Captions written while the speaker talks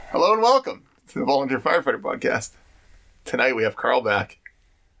Hello and welcome to the Volunteer Firefighter Podcast. Tonight we have Carl back,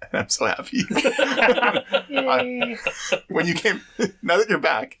 and I'm so happy. When you came, now that you're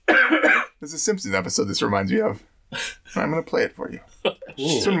back, there's a Simpsons episode this reminds me of. I'm going to play it for you.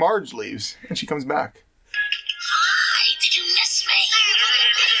 It's when Marge leaves, and she comes back. Hi, did you miss me?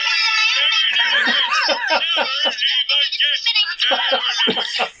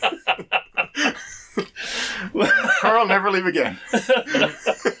 Carl, never leave again.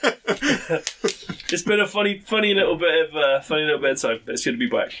 It's been a funny little bit of time. It's good to be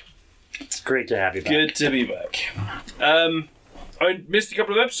back. It's great to have you back. Good to be back. I missed a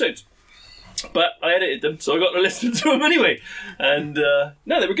couple of episodes, but I edited them, so I got to listen to them anyway. And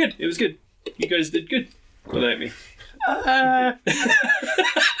no, they were good. It was good. You guys did good without me.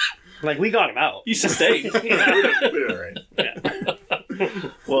 Like, we got him out. You sustained. We did all right. Yeah.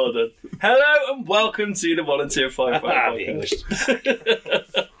 Well done. Hello and welcome to the Volunteer Firefighter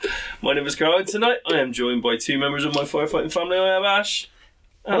Podcast. My name is Carl, and tonight I am joined by two members of my firefighting family. I have Ash.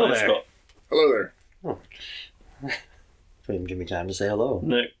 And Hello I have there. Scott. Hello there. Didn't even give me time to say hello.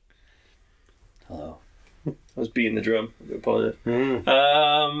 No, Hello. I was beating the drum. I apologize.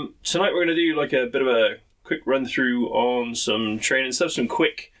 Mm. Tonight we're going to do like a bit of a quick run through on some training stuff, some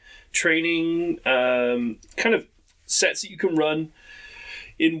quick training kind of sets that you can run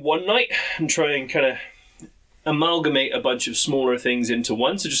in one night and try and kind of amalgamate a bunch of smaller things into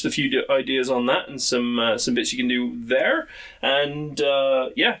one. So just a few ideas on that and some bits you can do there. And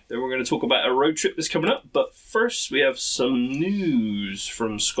then we're going to talk about a road trip that's coming up. But first we have some news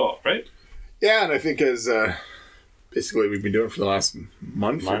from Scott, right? Yeah, and I think as basically we've been doing for the last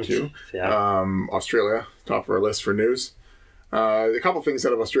month or two, Yeah. Australia, top of our list for news. A couple things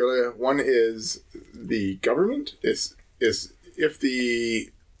out of Australia. One is the government is if the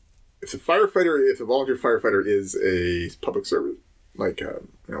volunteer firefighter is a public servant, like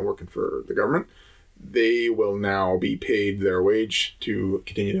working for the government, they will now be paid their wage to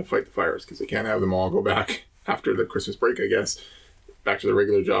continue to fight the fires because they can't have them all go back after the Christmas break, I guess, back to their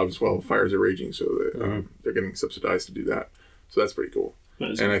regular jobs while fires are raging. So they're getting subsidized to do that. So that's pretty cool.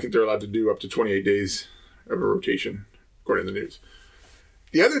 And I think they're allowed to do up to 28 days of a rotation, according to the news.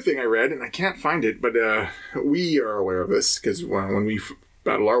 The other thing I read, and I can't find it, but we are aware of this because when we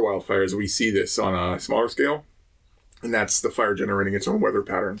battle our wildfires, we see this on a smaller scale, and that's the fire generating its own weather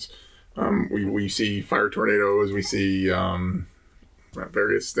patterns. We see fire tornadoes, we see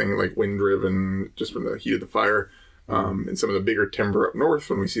various things like wind driven just from the heat of the fire, and some of the bigger timber up north.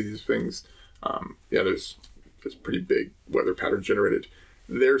 When we see these things, there's pretty big weather patterns generated.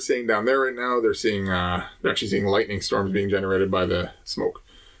 They're saying down there right now, they're actually seeing lightning storms being generated by the smoke.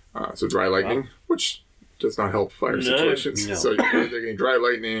 So dry lightning, which does not help fire situations. No. So they're getting dry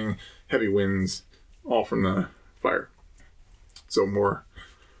lightning, heavy winds, all from the fire. So more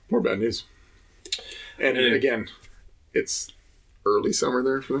bad news. And again, it's early summer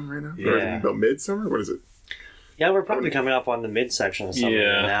there for them right now. Yeah. Or about midsummer. What is it? Yeah, we're probably coming up on the midsection of summer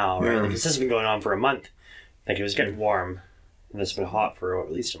now, right? Yeah. Like, this has been going on for a month. Like, it was getting warm, and it's been hot for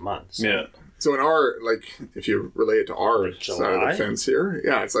at least a month. So. Yeah. So in our, if you relate it to our Like side of July? the fence here,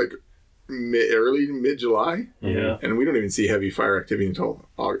 yeah, it's like early mid-July. Yeah. And we don't even see heavy fire activity until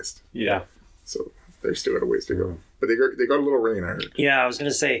August. Yeah. So they've still got a ways to go. But they got a little rain, I heard. Yeah, I was going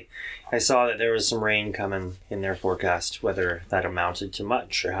to say, I saw that there was some rain coming in their forecast, whether that amounted to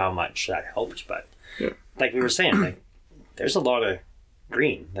much or how much that helped. But like we were saying, there's a lot of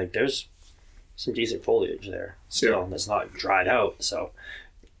green. Like, there's some decent foliage there still that's not dried out. So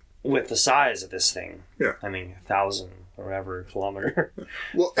with the size of this thing, I mean, 1,000 or whatever kilometer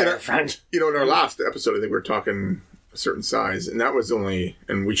Well, fire front. in our last episode, I think we were talking a certain size, and that was only,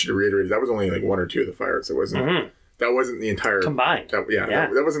 and we should reiterate, that was only like one or two of the fires. It wasn't. That wasn't the entire Combined. That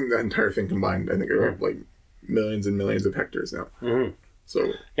wasn't the entire thing combined. I think we have like millions and millions of hectares now. Mm-hmm.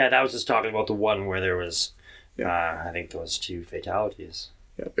 So Yeah, that was just talking about the one where there was, I think there was 2 fatalities.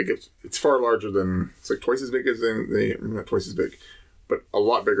 yeah, like it's far larger than, it's like twice as big as not twice as big, but a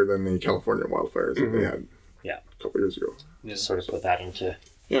lot bigger than the California wildfires that they had a couple years ago. Yeah. Sort of put that into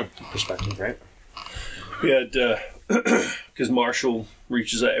perspective, right? We had because Marshall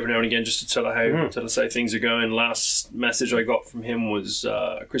reaches out every now and again just to tell us how things are going. Last message I got from him was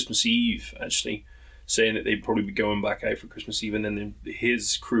Christmas Eve, actually, saying that they'd probably be going back out for Christmas Eve, and then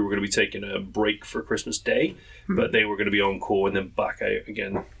his crew were going to be taking a break for Christmas Day, but they were going to be on call and then back out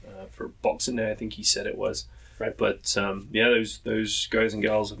again for Boxing Day, I think he said it was. Right. But those guys and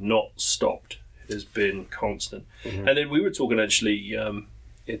gals have not stopped. It has been constant. And then we were talking actually.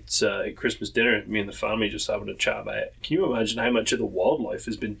 It's at Christmas dinner, me and the family just having a chat about it. Can you imagine how much of the wildlife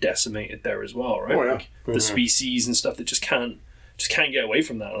has been decimated there as well, right? Oh, yeah. Like the species and stuff that just can't just can't get away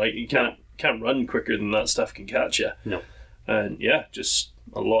from that. Like you can't run quicker than that stuff can catch you. No. And yeah, just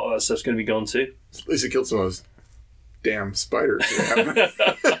a lot of that stuff's going to be gone too. At least it killed some of those damn spiders.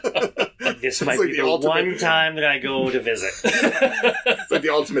 This might like be the the ultimate- one time that I go to visit. It's like the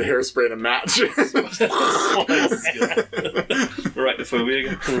ultimate hairspray in a match. Arachnophobia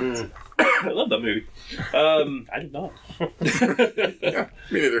again. I love that movie. I did not. Yeah,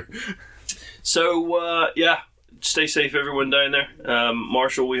 me neither. So, yeah, stay safe, everyone down there.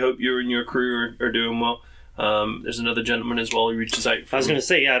 Marshall, we hope you and your crew are doing well. There's another gentleman as well who reaches out. I was going to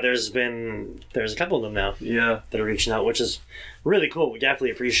say, yeah, there's a couple of them now Yeah. that are reaching out, which is really cool. We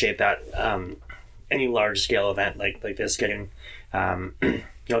definitely appreciate that. Any large scale event like this getting,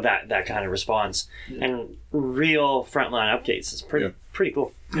 that kind of response and real frontline updates is pretty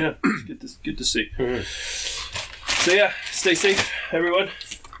cool. Yeah, it's good to see. So, yeah, stay safe, everyone.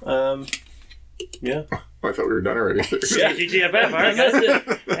 Yeah. Oh, I thought we were done already. Yeah. GTFF, all right, guys.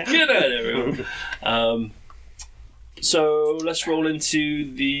 Good night, everyone. So let's roll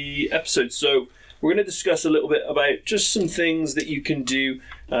into the episode. So we're going to discuss a little bit about just some things that you can do.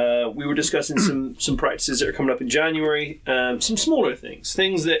 We were discussing some practices that are coming up in January, some smaller things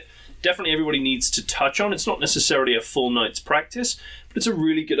that definitely everybody needs to touch on. It's not necessarily a full night's practice, but it's a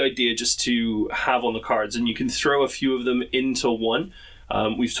really good idea just to have on the cards, and you can throw a few of them into one.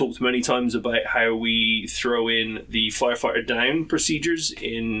 We've talked many times about how we throw in the firefighter down procedures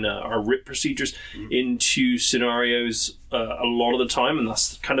in our RIP procedures into scenarios a lot of the time, and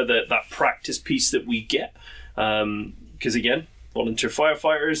that's kind of that practice piece that we get. Because again, volunteer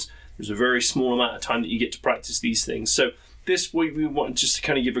firefighters, there's a very small amount of time that you get to practice these things. So this week we want just to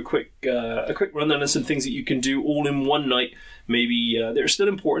kind of give a quick rundown of some things that you can do all in one night. Maybe they're still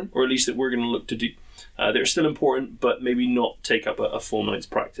important, or at least that we're going to look to do. They're still important, but maybe not take up a full night's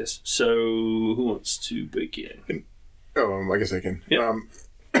practice. So, who wants to begin? I guess I can. Yep.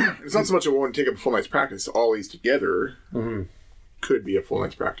 It's not so much it won't take up a full night's practice. All these together could be a full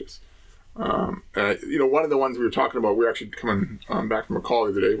night's practice. One of the ones we were talking about, we were actually coming back from a call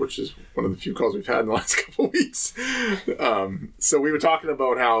the other day, which is one of the few calls we've had in the last couple of weeks. So we were talking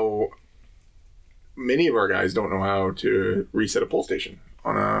about how many of our guys don't know how to reset a pull station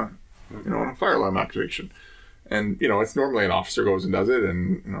on a fire alarm activation. And, it's normally an officer goes and does it,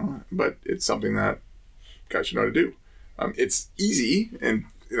 and, but it's something that guys should know how to do. It's easy, and,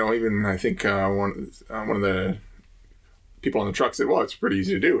 even I think one of the people on the truck said, well, it's pretty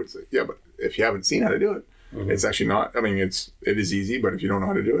easy to do. It's like, yeah, but if you haven't seen how to do it, it's actually not. I mean, it is easy, but if you don't know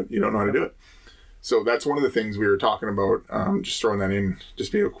how to do it, you don't know how to do it. So that's one of the things we were talking about, just throwing that in,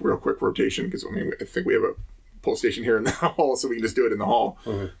 just be a real quick rotation, because, I think we have a pull station here in the hall, so we can just do it in the hall.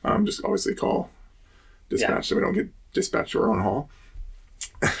 Just obviously call dispatch so we don't get dispatched to our own hall.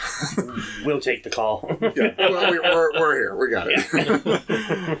 We'll take the call. Yeah, well, we're here. We got it.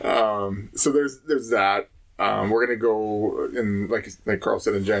 So there's that. We're gonna go in, like Carl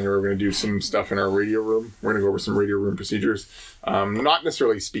said, in January. We're gonna do some stuff in our radio room. We're gonna go over some radio room procedures. Not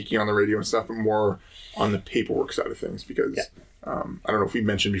necessarily speaking on the radio and stuff, but more on the paperwork side of things. Because I don't know if we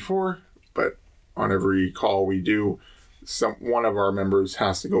mentioned before, but on every call we do, one of our members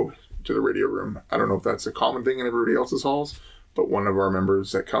has to go to the radio room. I don't know if that's a common thing in everybody else's halls, but one of our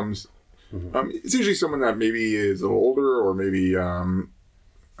members that comes, it's usually someone that maybe is a little older, or maybe kind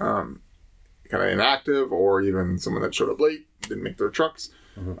of inactive, or even someone that showed up late, didn't make their trucks.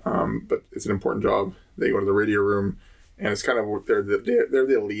 But it's an important job. They go to the radio room, and it's kind of they're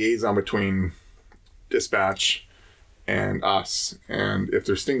the liaison between dispatch and us. And if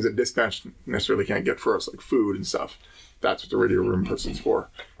there's things that dispatch necessarily can't get for us, like food and stuff, that's what the radio room person's for.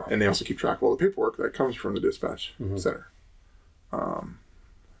 And they also keep track of all the paperwork that comes from the dispatch center. What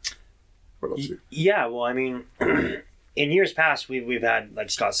else? Yeah, well, I mean, in years past, we've had,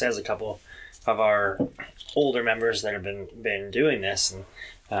 like Scott says, a couple of our older members that have been doing this,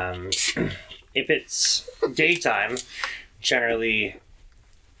 and if it's daytime, generally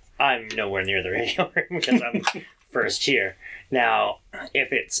I'm nowhere near the radio room because I'm first here. Now,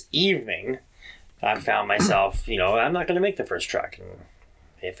 if it's evening, I've found myself, I'm not going to make the first truck. And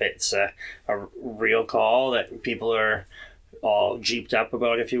if it's a real call that people are all jeeped up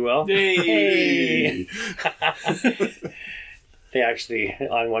about, if you will. Hey! They actually,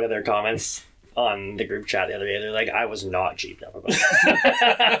 on one of their comments on the group chat the other day, they're like, I was not jeeped up about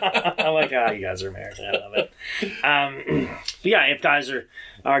it. I'm like, you guys are American. I love it. But yeah, if guys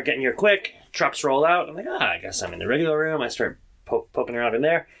are getting here quick, trucks roll out, I'm like, I guess I'm in the regular room. I start poking around in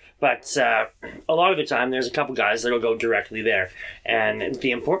there. But a lot of the time, there's a couple guys that'll go directly there. And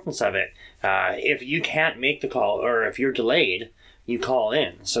the importance of it, if you can't make the call, or if you're delayed, you call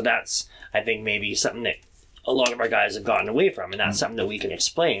in. So that's, I think, maybe something that a lot of our guys have gotten away from, and that's something that we can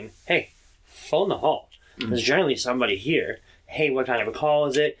explain. Hey, phone the hall. There's generally somebody here. Hey, what kind of a call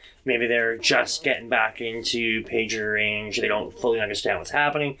is it? Maybe they're just getting back into pager range. They don't fully understand what's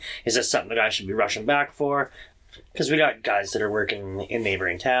happening. Is this something that I should be rushing back for? Because we got guys that are working in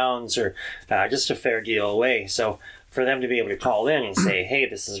neighboring towns or just a fair deal away. So for them to be able to call in and say, hey,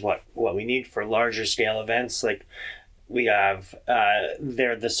 this is what we need for larger scale events, like we have,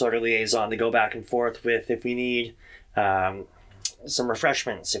 they're the sort of liaison to go back and forth with if we need some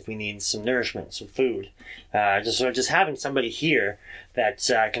refreshments, if we need some nourishment, some food. Just having somebody here that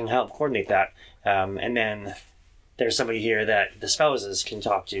can help coordinate that. And then there's somebody here that the spouses can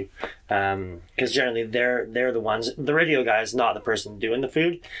talk to. Because generally they're the ones, the radio guy is not the person doing the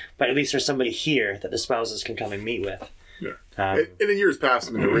food, but at least there's somebody here that the spouses can come and meet with. Yeah. In the years past,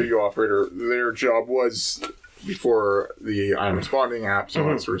 I mean, the radio operator, their job was, before the I'm Responding apps and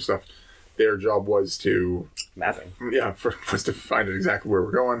all that sort of stuff, their job was to Mapping. Yeah, was to find out exactly where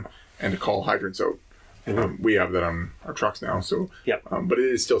we're going and to call hydrants out. We have that on our trucks now, so yep. But it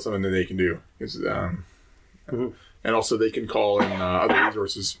is still something that they can do. And also they can call in other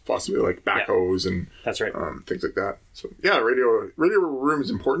resources, possibly like backhoes and that's right. Things like that. So yeah, radio room is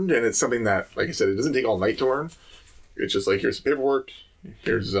important, and it's something that, like I said, it doesn't take all night to learn. It's just like, here's the paperwork,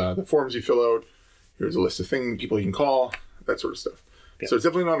 here's the forms you fill out, here's a list of people you can call, that sort of stuff. Yep. So it's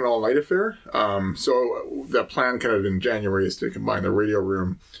definitely not an all-night affair. So the plan kind of in January is to combine the radio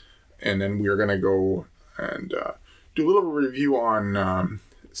room, and then we are going to go and do a little review on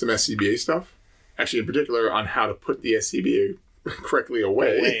some SCBA stuff. Actually, in particular, on how to put the SCBA correctly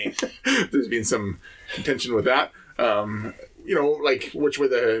away. There's been some contention with that. Like which way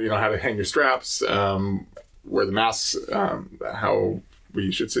how to hang your straps, where the masks, how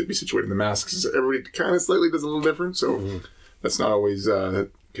we should be situated in the masks. Everybody kind of slightly does a little different, so that's not always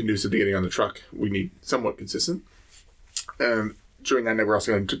conducive to getting on the truck. We need somewhat consistent. And during that night, we're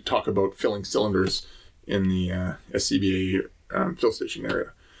also going to talk about filling cylinders in the SCBA fill station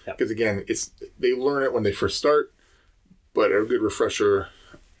area. Because again, they learn it when they first start, but a good refresher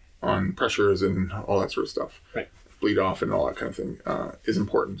on pressures and all that sort of stuff, right? Bleed off and all that kind of thing is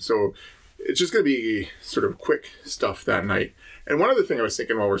important. So it's just going to be sort of quick stuff that night. And one other thing I was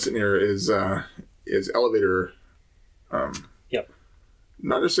thinking while we're sitting here is elevator.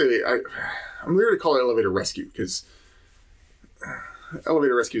 Not necessarily. I'm going to call it elevator rescue, because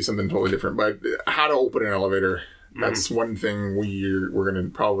elevator rescue is something totally different. But how to open an elevator. That's one thing we're going to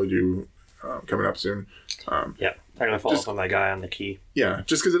probably do coming up soon. I'm going to follow up on my guy on the key. Yeah,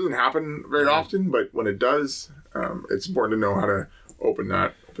 just because it doesn't happen very often, but when it does, it's important to know how to open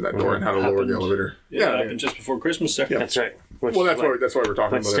that door and how to lower the elevator. It happened just before Christmas, sir. Yeah. That's right. That's why we're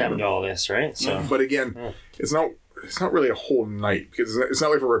talking about stemmed all this, right? So, but again, it's not really a whole night, because it's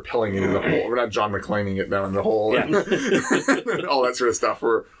not like we're rappelling into the hole. We're not John McClaning it down in the hole and all that sort of stuff.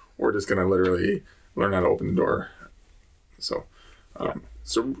 We're just going to literally learn how to open the door. So,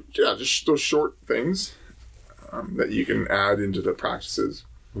 just those short things that you can add into the practices,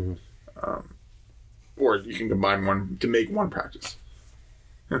 or you can combine one to make one practice.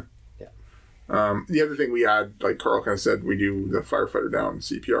 The other thing we add, like Carl kind of said, we do the firefighter down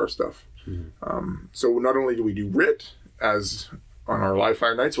CPR stuff. So not only do we do RIT as on our live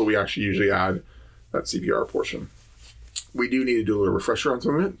fire nights, but we actually usually add that CPR portion. We do need to do a little refresher on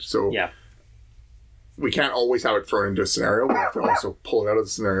some of it. So we can't always have it thrown into a scenario. We have to also pull it out of the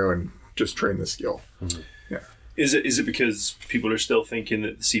scenario and just train the skill. Yeah. Is it because people are still thinking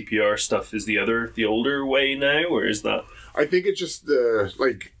that the CPR stuff is the older way now, or is that? I think it's just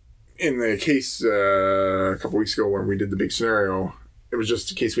like in the case a couple weeks ago when we did the big scenario, it was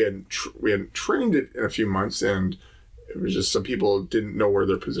just a case we hadn't trained it in a few months, and it was just some people didn't know where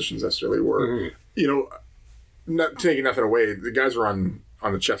their positions necessarily were. Not taking nothing away, the guys were on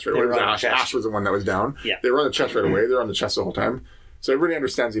the chest right away. Ash was the one that was down. Yeah. They were on the chest right away. They're on the chest the whole time. So everybody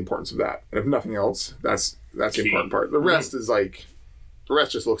understands the importance of that. And if nothing else, that's the important part. The rest is like, the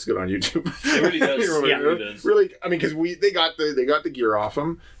rest just looks good on YouTube. It really does. It really does. Really, I mean, because they got the gear off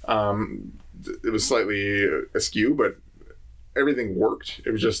them. It was slightly askew, but everything worked.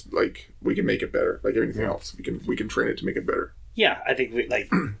 It was just like, we can make it better. Like everything else, we can train it to make it better. Yeah, I think we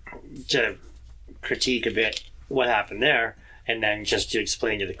to critique a bit what happened there. And then just to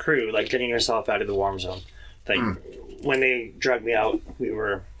explain to the crew, like getting yourself out of the warm zone. Like when they dragged me out, we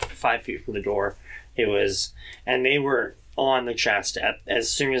were 5 feet from the door. And they were on the chest as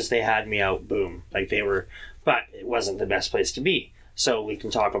soon as they had me out, boom. But it wasn't the best place to be. So we can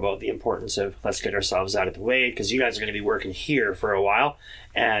talk about the importance of let's get ourselves out of the way, because you guys are going to be working here for a while,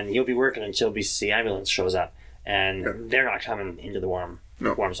 and you'll be working until BCC ambulance shows up, and they're not coming into the warm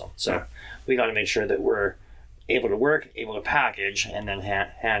zone. So we got to make sure that we're able to work, able to package, and then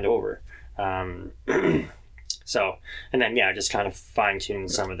hand over. So, and then just kind of fine tune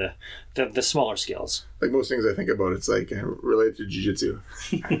some of the smaller skills. Like most things I think about, it's like related to jiu-jitsu.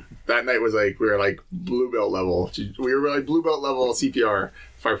 That night was like, we were like blue belt level. We were like blue belt level CPR,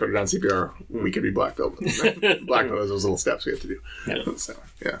 firefighter down CPR. We could be black belt. Black belt is those little steps we have to do. Yeah. So,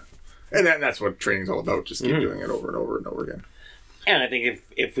 yeah. And that's what training's all about. Just keep doing it over and over and over again. And I think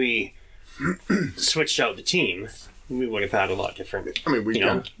if we switched out the team, we would have had a lot different. I mean, we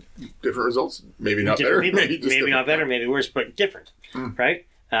got different results. Maybe not better. Maybe not better. Maybe worse, but different, right?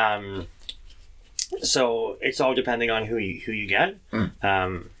 So it's all depending on who you get.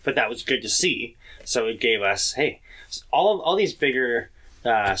 But that was good to see. So it gave us, hey, all these bigger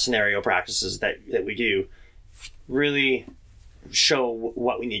scenario practices that we do really show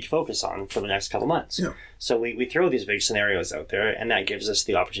what we need to focus on for the next couple months. Yeah. So we throw these big scenarios out there, and that gives us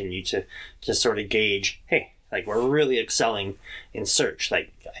the opportunity to sort of gauge, hey, like we're really excelling in search.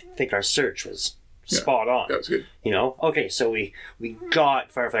 Like I think our search was spot on. That's good. Okay, so we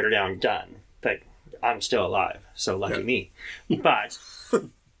got firefighter down done, but I'm still alive, so lucky me. But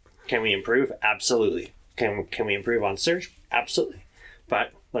can we improve? Absolutely. Can we improve on search? Absolutely.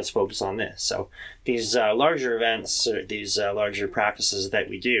 But let's focus on this. So these larger events, these larger practices that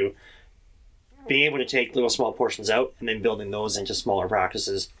we do, being able to take little small portions out and then building those into smaller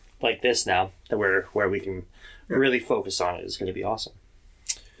practices like this now, that where we can really focus on it, is going to be awesome.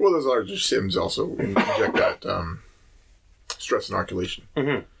 Well, those larger sims also inject that stress inoculation.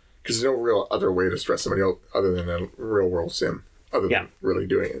 Because there's no real other way to stress somebody out other than a real world sim, other than really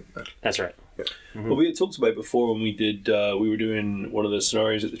doing it. That's right. Yeah. Well, we had talked about before when we did, we were doing one of the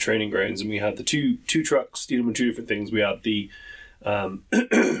scenarios at the training grounds, and we had the two trucks dealing with two different things. We had the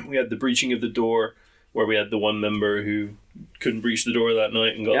we had the breaching of the door, where we had the one member who couldn't breach the door that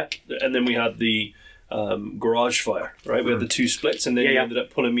night and got, and then we had the garage fire, right? We had the two splits, and then you ended up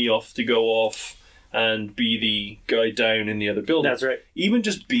pulling me off to go off and be the guy down in the other building. That's right. Even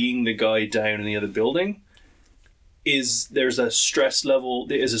just being the guy down in the other building, there's a stress level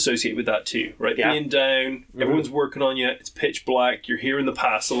that is associated with that too, right? Yeah. Being down, everyone's working on you, it's pitch black, you're hearing the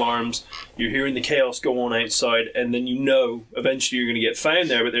pass alarms, you're hearing the chaos go on outside, and then eventually you're going to get found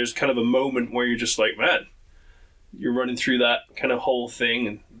there, but there's kind of a moment where you're just like, man, you're running through that kind of whole thing,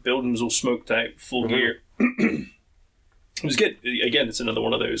 and the building's all smoked out, full gear. It was good. Again, it's another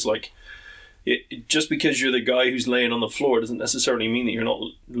one of those, like, just because you're the guy who's laying on the floor doesn't necessarily mean that you're not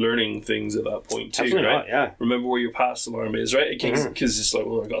learning things at that point too. Absolutely right? Not, yeah. Remember where your pass alarm is, right? Because it's like,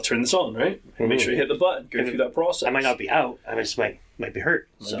 well, I got to turn this on, right? Make sure you hit the button, go through that process. I might not be out. I just might be hurt.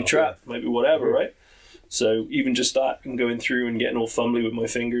 Might be trapped. Might be whatever, right? So even just that, and going through and getting all fumbly with my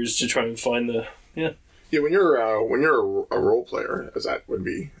fingers to try and find the Yeah, when you're a role player, as that would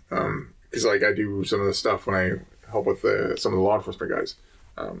be, because like I do some of the stuff when I help with some of the law enforcement guys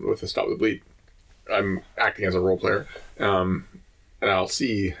with the Stop the Bleed. I'm acting as a role player, and I'll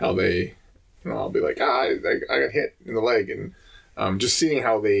see how they, I'll be like, I got hit in the leg, and just seeing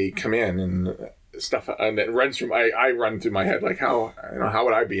how they come in and stuff, and it runs through I run through my head like how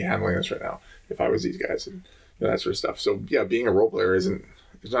would I be handling this right now if I was these guys, and that sort of stuff. So yeah, being a role player it's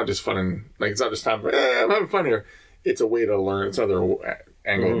not just fun and like it's not just time for I'm having fun here. It's a way to learn. It's another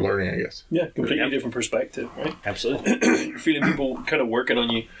angle of learning, I guess. Yeah, completely different perspective, right? Absolutely. You're feeling people kind of working on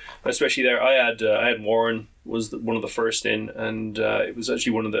you, especially there. I had Warren was one of the first in, and it was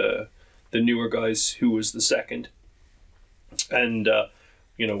actually one of the newer guys who was the second. And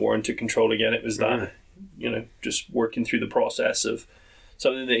Warren took control again. It was that just working through the process of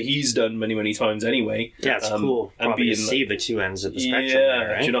something that he's done many, many times anyway. Yeah, it's cool. And being to see the two ends of the spectrum there,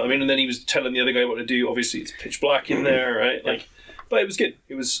 right? Do you know what I mean? And then he was telling the other guy what to do. Obviously, it's pitch black in there, right? Like, but it was good.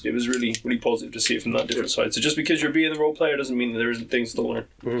 It was really, really positive to see it from that different side. So just because you're being the role player doesn't mean that there isn't things to learn.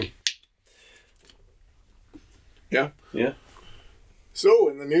 Yeah. Yeah. So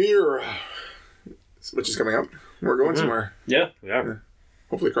in the new year, which is coming up, we're going somewhere. Yeah.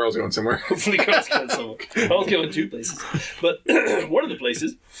 Hopefully Carl's going somewhere. Hopefully Carl's going somewhere. Carl's going two places. But one of the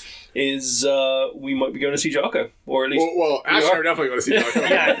places is we might be going to see Jocko. Or at least... Well, Ash and I are definitely going to see Jocko.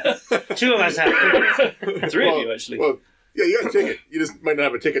 Yeah. Two of us have. Three of you, actually. Well, yeah, you got a ticket. You just might not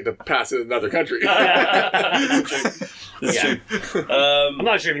have a ticket to pass in another country. That's true. I'm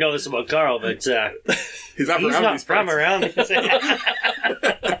not sure if you know this about Carl, but he's not from around.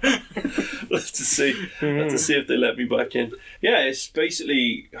 Let's see if they let me back in. Yeah, it's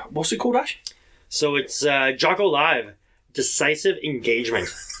basically, what's it called, Ash? So it's Jocko Live, Decisive Engagement,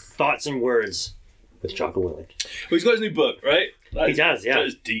 Thoughts and Words. with Jocko Willink. Well, he's got his new book, right? He does, yeah. That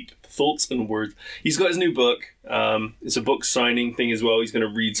is deep. Thoughts and words. He's got his new book. It's a book signing thing as well. He's going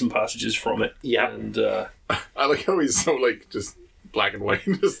to read some passages from it. Yeah. And I like how he's so like just black and white,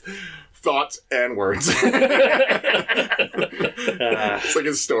 just thoughts and words. It's like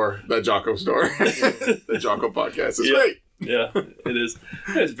his store, the Jocko store, the Jocko podcast. It's great. yeah, it is.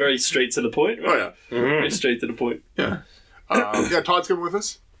 Yeah, it's very straight to the point. Right? Oh yeah, Very straight to the point. yeah. Todd's coming with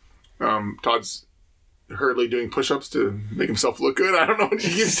us. Todd's hurriedly doing push-ups to make himself look good. I don't know what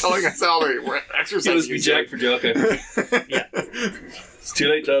he keeps telling us how we're He exercising. must be jacked for Jocko. Yeah. It's too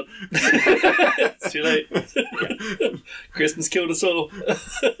late, Todd. It's too late. Christmas killed us all.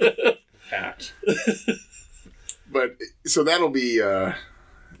 Fact. But so that'll be that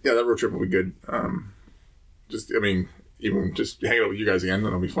road trip will be good. Even just hanging out with you guys again,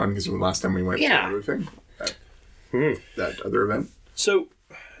 that'll be fun because the last time we went to the other thing, that other event. So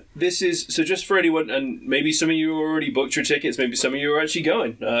just for anyone, and maybe some of you already booked your tickets, maybe some of you are actually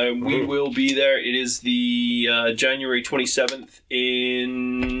going. We will be there. It is the January 27th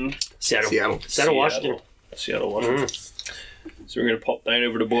in Seattle, Washington. Seattle, Washington. So we're going to pop down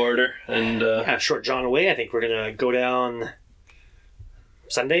over the border and... short John away. I think we're going to go down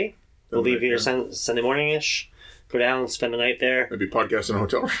Sunday. We'll leave here Sunday morning-ish. Go down, spend the night there. Maybe podcast in a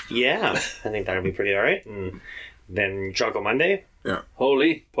hotel room. Yeah, I think that'll be pretty all right. And then Jocko Monday. Yeah.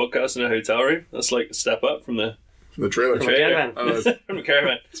 Holy, podcast in a hotel room. That's like a step up from the trailer. From the caravan. From the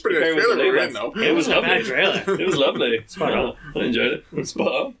caravan. It's a pretty nice trailer we're in, though. It was a lovely. bad trailer. It was lovely. Spot on. I enjoyed it. It was spot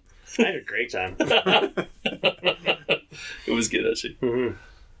on. I had a great time. It was good, actually.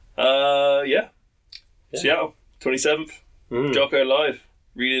 Mm-hmm. Yeah. Seattle, 27th. Mm. Jocko live,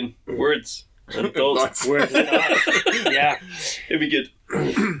 reading words and thoughts. Words and thoughts. Yeah. It'd be good.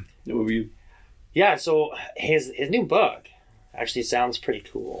 It would be. Yeah, so his new book actually sounds pretty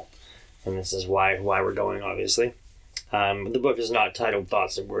cool. And this is why we're going, obviously. The book is not titled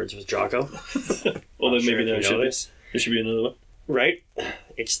Thoughts and Words with Jocko. Well, then maybe there there should be another one. Right?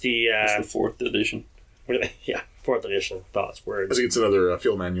 It's the... It's the 4th edition. Yeah, 4th edition. Thoughts, I Words. think it's another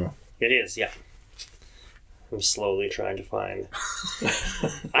field manual. It is, yeah. I'm slowly trying to find...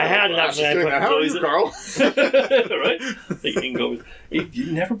 I had enough of that. How are you, Carl? Right? You're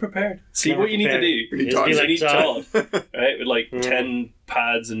never prepared. See, Never what you need to prepared. do need is Todd. you Be need like Todd, right? With like 10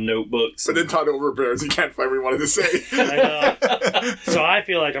 pads and notebooks. But then Todd overbears. He can't find what he wanted to say. I know. So I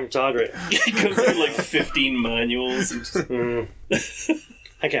feel like I'm Todd right now. He goes through like 15 manuals. And just...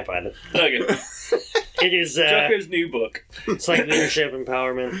 I can't find it. Okay. It is... Jocko's new book. it's like Leadership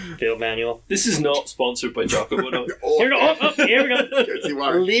Empowerment Field Manual. This is not sponsored by Jocko. But no. Here we go. Can't see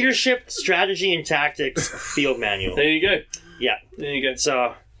why. Leadership, Strategy, and Tactics Field Manual. There you go. Yeah. There you go.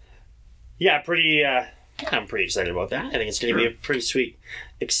 So, yeah, I'm pretty excited about that. I think it's going to be a pretty sweet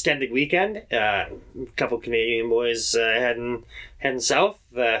extended weekend. A couple Canadian boys heading south.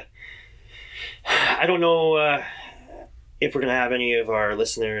 I don't know if we're going to have any of our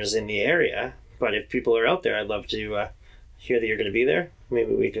listeners in the area, but if people are out there, I'd love to hear that you're going to be there.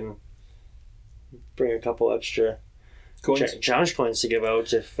 Maybe we can bring a couple extra challenge coins to give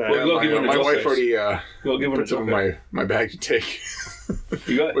out. If My wife already We'll give one put to some Jocko. in my bag to take.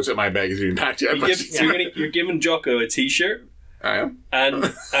 You got it. Which my bag isn't even packed yet. You're giving Jocko a t-shirt I am. and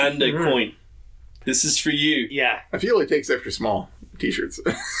a coin. This is for you. yeah, I feel it takes extra small t-shirts.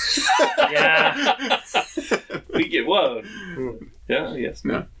 yeah. We get one. Yeah, yes.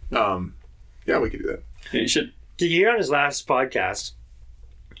 No. Yeah, we could do that. You should. Did you hear on his last podcast?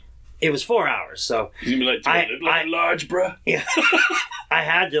 It was 4 hours, so He's gonna be like, do I look like a large bruh? yeah, I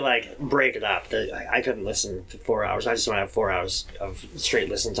had to like break it up. I couldn't listen for 4 hours. I just want to have 4 hours of straight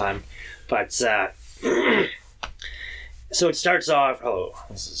listen time. But so it starts off. Hello,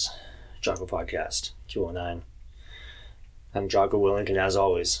 this is Jocko Podcast 209. I'm Jocko Willink, and as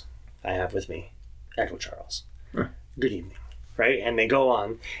always, I have with me Echo Charles. Good evening. Right, and they go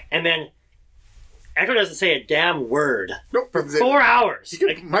on, and then Echo doesn't say a damn word Nope. for 4 hours.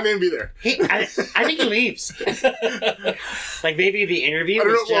 Like, my name be there. I think he leaves. Like maybe the interview I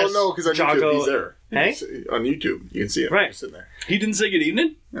don't was know. Well, just no, because on Jocko. YouTube he's there. Hey? On YouTube, you can see him. Right. Just sitting there. He didn't say good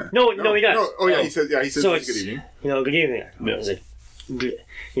evening? No, he does. No, oh yeah, he says. Yeah, he says So good it's- evening. Good evening. Yeah. He's like, good.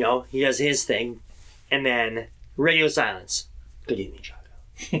 He does his thing, and then radio silence. Good evening,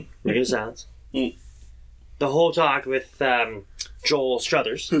 Jocko. Radio silence. Mm. The whole talk with Joel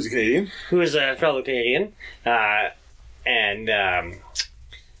Struthers, Who's a Canadian? who is a fellow Canadian, and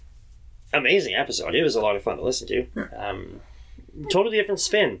amazing episode. It was a lot of fun to listen to. Totally different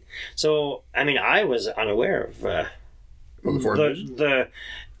spin. So, I mean, I was unaware of Well, the Foreign Legion.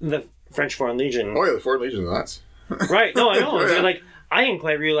 the French Foreign Legion. Oh yeah, the Foreign Legion. That's Right? No, I know. Oh, yeah. Like, I didn't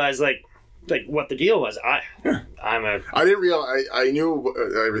quite realize like like what the deal was. I didn't realize. I knew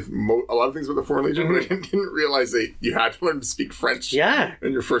a lot of things about the Foreign Legion, but I didn't realize that you had to learn to speak French. Yeah.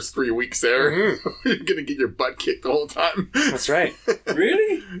 In your first 3 weeks there, you're gonna get your butt kicked the whole time. That's right.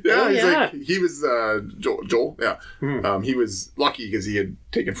 Really? Yeah. Oh, He's yeah. like he was Joel. Yeah. He was lucky because he had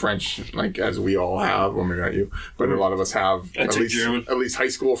taken French, like as we all have. Well, maybe not you, but a lot of us have I took German. at least high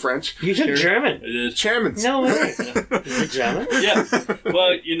school French. You took German? I did. Germans. No way. Is it German? Yeah.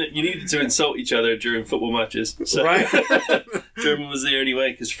 Well, you needed to insult each other during football matches. So Right. German was the only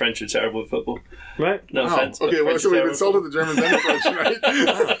way because French are terrible at football. Right. No Oh, offense. but okay, well, French so are we've terrible insulted the Germans and the French, right?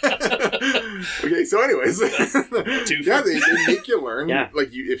 Okay, so anyways, yeah, they make you learn. Yeah. Like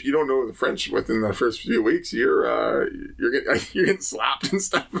if you don't know the French within the first few weeks, you're getting slapped and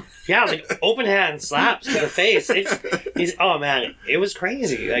stuff. Yeah, like open hand slaps to the face. Oh man, it was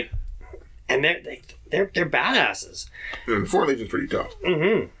crazy. Like, and they're badasses. And the Foreign Legion's pretty tough.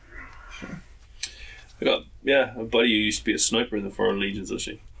 Mm-hmm. I got a buddy who used to be a sniper in the Foreign Legions.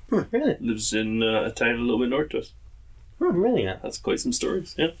 Actually, Really? lives in a town a little bit north of us. Really? Yeah. That's quite some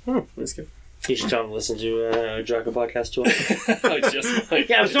stories. Yeah, let's go. You should tell them to listen to Draco podcast too. I just might.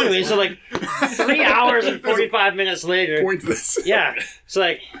 Yeah, I was telling you. So like 3 hours and 45 minutes later. Point to this. Yeah. It's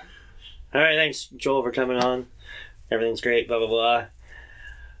like, all right, thanks Joel for coming on. Everything's great. Blah blah blah.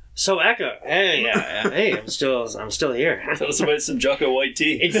 So Echo, hey, hey, I'm still here. Tell us about some Jocko white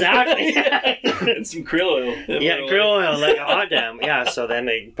tea. Exactly. And some krill oil. Yeah, grill oil like a hot damn. Yeah, so then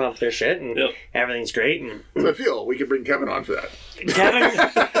they pump their shit and Yep. everything's great. And So I feel we could bring Kevin on for that.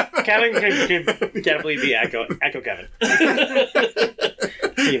 Kevin could definitely be Echo Kevin.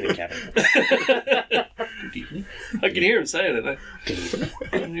 Good evening, Kevin. Good evening. I can hear him saying it.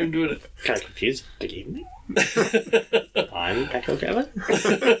 I'm even doing it. Kind of confused. Good evening. I'm Echo Kevin.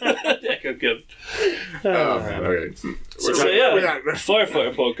 Echo Kevin. Okay. So yeah,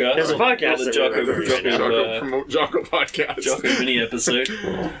 Firefighter podcast. There's a podcast The that Jocko, Jocko promote Jocko podcast. Jocko mini episode.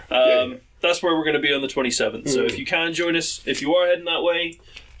 That's where we're going to be on the 27th. So if you can join us, if you are heading that way,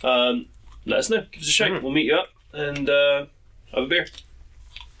 let us know. Give us a shout. We'll meet you up and have a beer.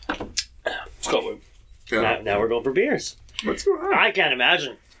 Scott Webb. Yeah. Now we're going for beers. What's going on? I can't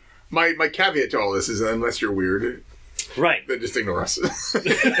imagine. My caveat to all this is unless you're weird, Right. then just ignore us.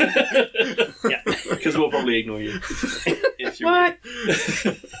 Yeah. Because we'll probably ignore you. If you're What?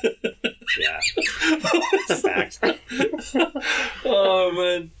 Yeah. It's a fact. Oh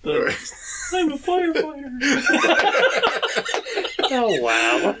man. I'm a firefighter. Oh,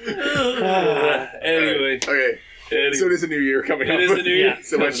 wow. Anyway. Okay. So it is a new year coming up. It is a new year.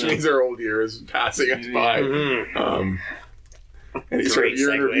 So which means our old year is passing us by. Any sort of Great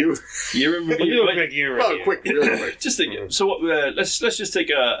year in segue. review? Year in We'll review. do a Right? quick year Well, review. quick, really quick. Just think. So what? Let's just take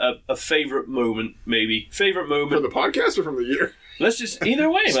a favorite moment, maybe favorite From moment. the podcast or from the year? Let's just either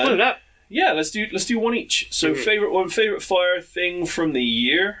way, Split man. it up. Yeah, let's do one each. So favorite fire thing from the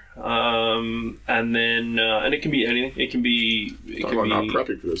year, and then and it can be anything. It can be I'm not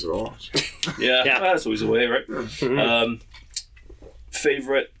prepping for this at all. yeah. Yeah. That's always a way, right?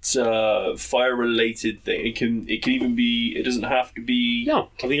 Favorite fire related thing. It can even be. It doesn't have to be No,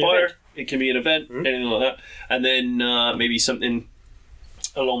 it can be an fire. event. It can be an event, anything like that, and then maybe something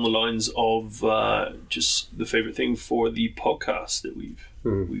along the lines of just the favorite thing for the podcast that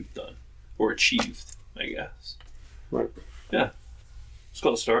we've done or achieved, I guess. Right. Yeah,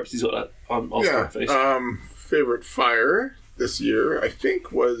 Scott starts. He's got that I'll start face. Favorite fire this year, I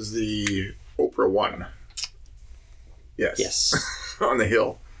think, was the Oprah one. Yes. On the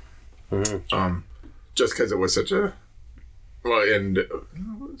hill. Just because it was such a and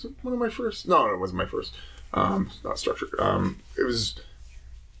was it one of my first? No, it wasn't my first. Not structured. It was.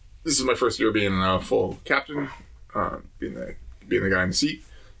 This is my first year being a full captain, being the guy in the seat,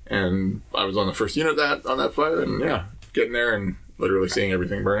 and I was on the first unit on that fire, and yeah, getting there and literally seeing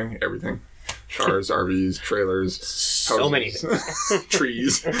everything burning, everything, cars, RVs, trailers, So many houses,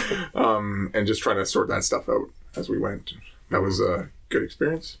 trees, and just trying to sort that stuff out as we went. That was a good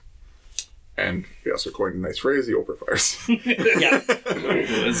experience. And we also coined a nice phrase, the Oprah fires. Yeah.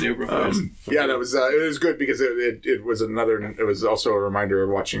 That's the Oprah fires. Yeah, that was it was good because it was also a reminder of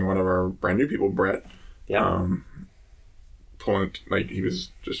watching one of our brand new people, Brett, Yeah. pulling like he was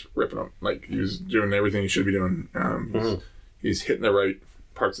just ripping up, like he was doing everything he should be doing. He's hitting the right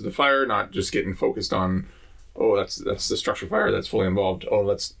parts of the fire, not just getting focused on, oh, that's the structure fire that's fully involved. Oh,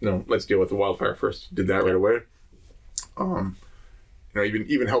 let's deal with the wildfire first. Did that right away.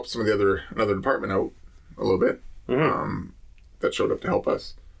 Even helped some of another department out a little bit. That showed up to help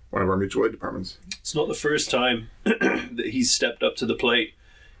us. One of our mutual aid departments. It's not the first time that he's stepped up to the plate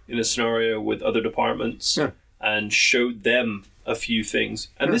in a scenario with other departments and showed them a few things,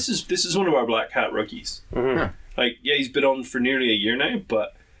 and this is one of our Black Hat rookies. Yeah. Like, yeah, he's been on for nearly a year now,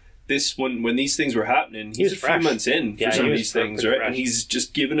 but this when these things were happening, he's a few months in for some of these things, right? Fresh. And he's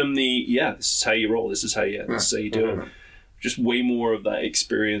just given them this is how you roll, this is how you do it. Just way more of that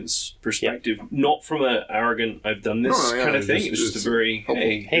experience perspective, not from an arrogant, I've done this kind of thing. It was just a very,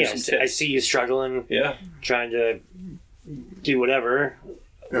 hey, I see you struggling, trying to do whatever.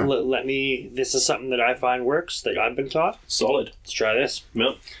 Yeah. Let me, this is something that I find works, that I've been taught. Solid. Let's try this.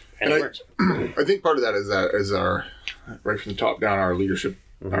 Yep. And it worked. I think part of that is our, right from the top down, our leadership,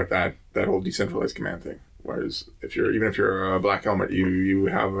 that whole decentralized command thing. Whereas if you're a black helmet, you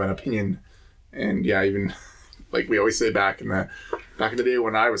have an opinion, and even like we always say back in the day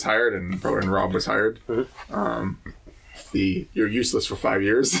when I was hired and Rob was hired, you're useless for 5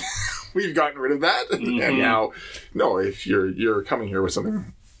 years. We've gotten rid of that, and now, no, if you're coming here with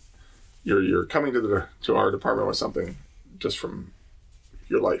something, you're coming to our department with something just from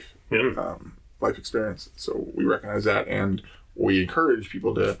your life, life experience. So we recognize that, and we encourage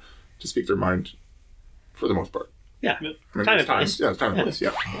people to speak their mind for the most part. Yeah, time and place. Yeah, time and place.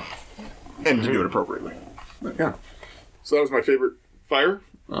 Yeah, and to do it appropriately. But, yeah. So that was my favorite fire.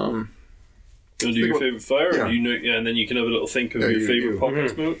 Do your favorite fire, or do you know? And then you can have a little think of your favorite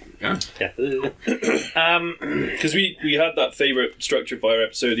podcast moment. Because we had that favorite structure fire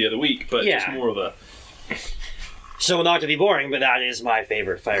episode the other week, but it's more of a. So not to be boring, but that is my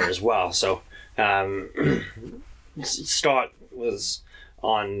favorite fire as well. So Scott was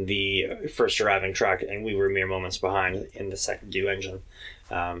on the first arriving truck, and we were mere moments behind in the second due engine,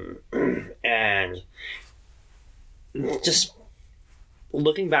 and just.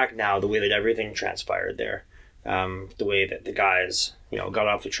 Looking back now, the way that everything transpired there, the way that the guys, got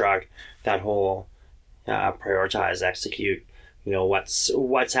off the truck, that whole prioritize, execute,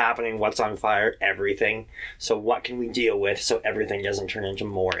 what's happening, what's on fire, everything. So what can we deal with so everything doesn't turn into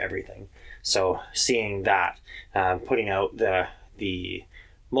more everything? So seeing that, putting out the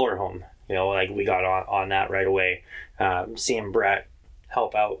motorhome, like we got on that right away. Seeing Brett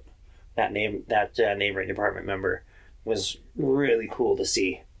help out that neighboring department member was really cool to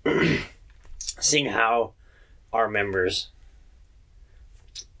see. Seeing how our members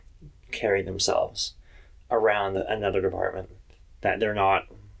carry themselves around another department that they're not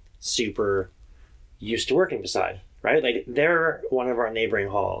super used to working beside, right? Like, they're one of our neighboring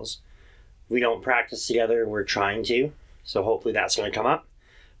halls. We don't practice together, we're trying to, so hopefully that's going to come up.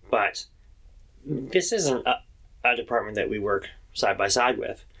 But this isn't a department that we work side by side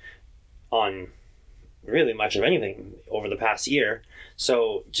with on really much of anything over the past year.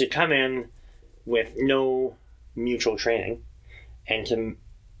 So to come in with no mutual training and to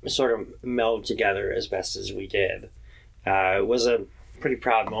sort of meld together as best as we did was a pretty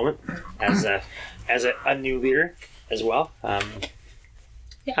proud moment as a new leader as well. I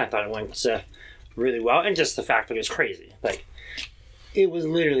thought it went really well, and just the fact that it was crazy. Like, it was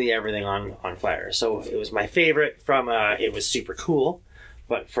literally everything on fire. So it was my favorite from it was super cool.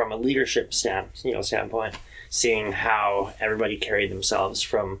 But from a leadership standpoint, seeing how everybody carried themselves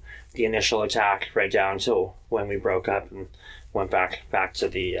from the initial attack right down to when we broke up and went back to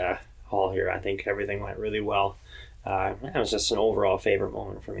the hall here, I think everything went really well. It was just an overall favorite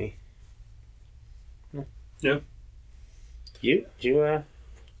moment for me. Yeah. Do you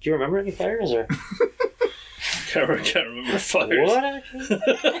remember any fires or? Can't remember fires. What? Actually?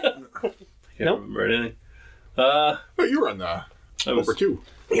 Can't remember anything. You were on the. Oprah 2.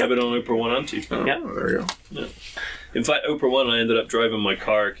 I've been on Oprah 1 and 2. Oh, yeah. There you go. Yeah. In fact, Oprah 1, I ended up driving my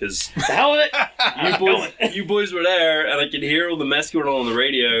car because the hell with it. you boys were there, and I could hear all the mess going on the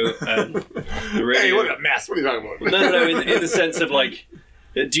radio. And the radio. Hey, what a mess! What are you talking about? No. In the sense of like,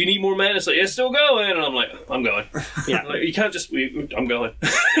 do you need more men? It's like, it's still going, and I'm like, I'm going. Yeah. Like, you can't just. I'm going.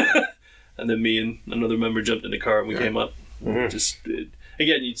 And then me and another member jumped in the car and we came up. Mm-hmm.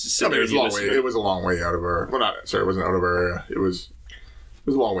 Again, you just sit there. It was a long way out of our. Well, it wasn't out of our area. It was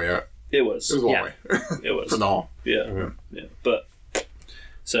a long way out. It was. It was a long way. It was. From the hall. Yeah. Mm-hmm. Yeah. But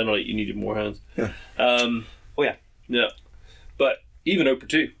sounded like you needed more hands. Yeah. Yeah. But even Oprah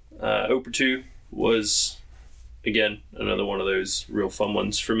 2. Oprah 2 was, again, another one of those real fun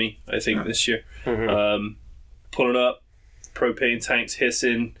ones for me, I think, this year. Mm-hmm. Pulling up, propane tanks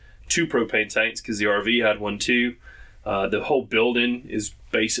hissing, 2 propane tanks because the RV had one too. The whole building is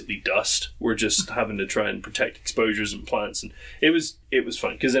basically dust. We're just having to try and protect exposures and plants, and it was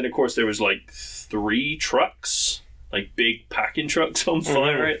fun because then of course there was like 3 trucks, like big packing trucks on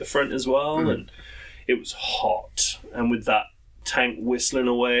fire at the front as well, and it was hot. And with that tank whistling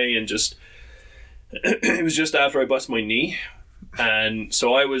away, and just it was just after I bust my knee, And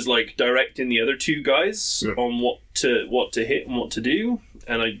so I was like directing the other two guys on what to hit and what to do,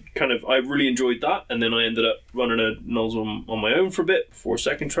 and I really enjoyed that. And then I ended up running a nozzle on my own for a bit before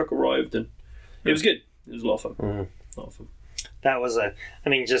second truck arrived, and it was good. It was a lot of fun. Mhm. A lot of fun. That was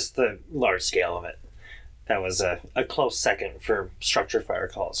just the large scale of it. That was a close second for structure fire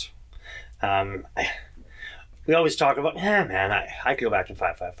calls. We always talk about, man, I could go back to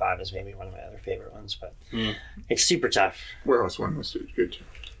 555 as maybe one of my other favorite ones, but it's super tough. Warehouse one was good too.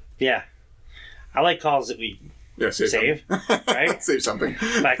 Yeah. I like calls that we save, right? Save something.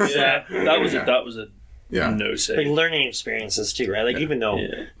 Back to That was a no like save. learning experiences too, right? Like even though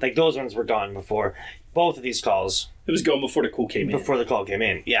like those ones were gone before, both of these calls It was gone before the call came in. before the call came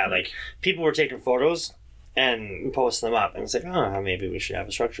in. Yeah, like people were taking photos and posting them up, and it's like, oh, maybe we should have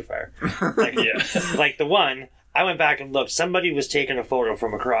a structure fire. Like, like the one I went back and looked. Somebody was taking a photo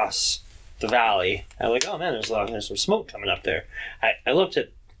from across the valley. I was like, oh man, there's some smoke coming up there. I looked at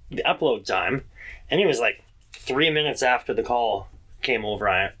the upload time, and it was like 3 minutes after the call came over.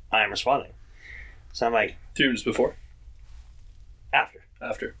 I am responding. So I'm like, 3 minutes before.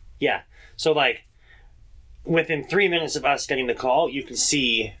 After. Yeah. So like within 3 minutes of us getting the call, you can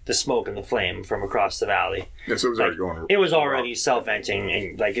see the smoke and the flame from across the valley. Yeah, so it was already going. It was already self-venting,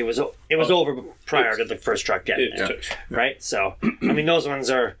 and like it was over prior to the first truck getting there, right? So I mean, those ones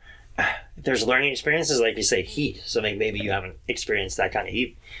are. There's learning experiences, like you say, heat. So like maybe you haven't experienced that kind of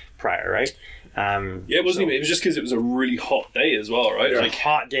heat prior, right? It wasn't even. It was just because it was a really hot day as well, right? Yeah. Like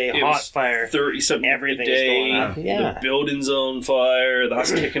hot day, hot fire, 30-something everything is day. going up. Yeah. The building's on fire.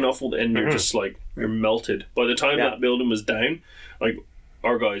 That's kicking off, and you're just like you're melted. By the time that building was down, like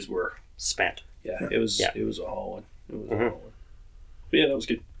our guys were spent. Yeah, it was a hot one. It was a hot one. But yeah, that was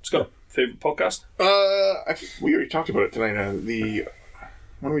good. Scott, favorite podcast? I think we already talked about it tonight. The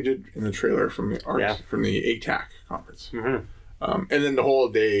one we did in the trailer from the from the ATAC conference, and then the whole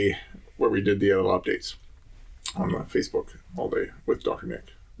day where we did the little updates on Facebook all day with Dr. Nick.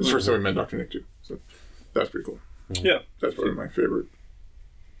 This is the first time we met Dr. Nick too, so that's pretty cool. Yeah, that's probably my favorite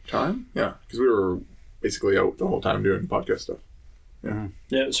time. Yeah, because we were basically out the whole time doing podcast stuff. Yeah,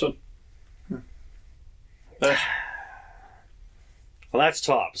 yeah, it was fun. Well, that's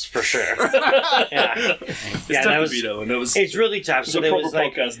tops for sure. It's tough to beat that one. It's really tough. It was a proper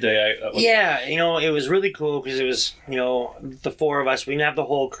podcast day out. It was really cool because it was, the four of us. We didn't have the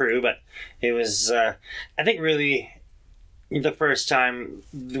whole crew, but it was, I think, really the first time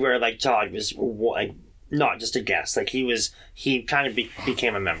where like Todd was like not just a guest. Like he kind of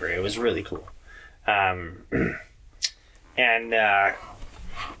became a member. It was really cool, and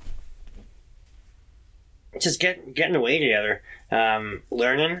just getting away together.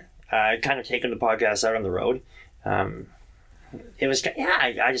 Learning, kind of taking the podcast out on the road. It was,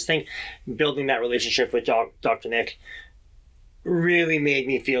 I just think building that relationship with Dr. Nick really made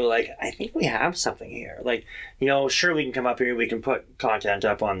me feel like I think we have something here. Like, sure, we can come up here, we can put content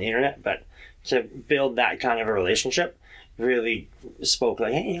up on the internet, but to build that kind of a relationship really spoke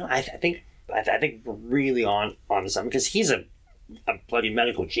like, hey, I think we're really on to something, because he's a bloody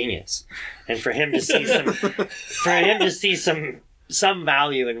medical genius, and for him to see some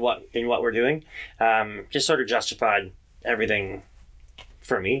value in what we're doing, just sort of justified everything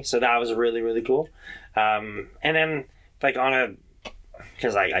for me. So that was really, really cool. And then like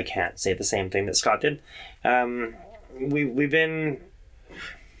because I can't say the same thing that Scott did. We've been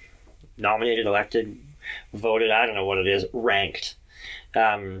nominated, elected, voted, I don't know what it is, ranked.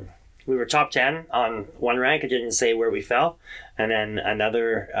 We were top 10 on one rank. It didn't say where we fell. And then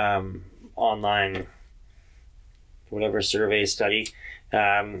another online, whatever survey study,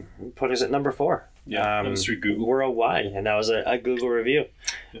 put us at number 4. Yeah, that was through Google. Worldwide. And that was a Google review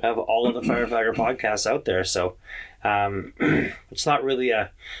of all of the Firefighter podcasts out there. So it's not really a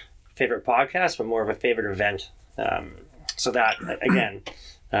favorite podcast, but more of a favorite event. So that, again,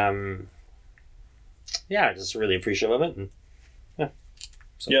 just really appreciative of it. And,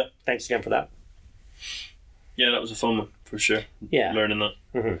 So thanks again for that. Yeah, that was a fun one for sure. Yeah, learning that.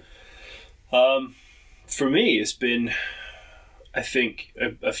 Mm-hmm. For me, it's been, I think,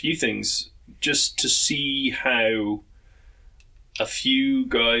 a few things, just to see how a few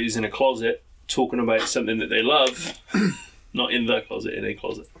guys in a closet talking about something that they love, not in the closet, in a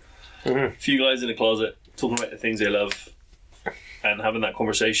closet. A few guys in a closet talking about the things they love, and having that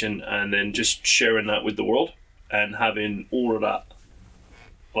conversation, and then just sharing that with the world, and having all of that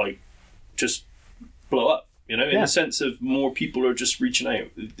like just blow up, in the sense of more people are just reaching out.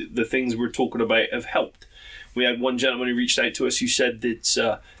 The things we're talking about have helped. We had one gentleman who reached out to us who said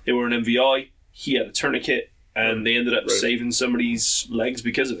that they were an MVI. He had a tourniquet and they ended up Right. saving somebody's legs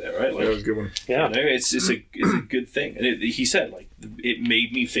because of it, right? That was a good one. Yeah. You know, it's a good thing. And he said, like, it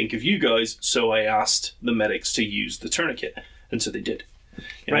made me think of you guys, so I asked the medics to use the tourniquet, and so they did.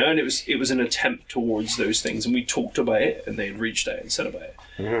 You know, and it was an attempt towards those things, and we talked about it, and they had reached out and said about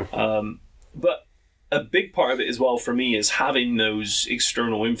it. But a big part of it as well for me is having those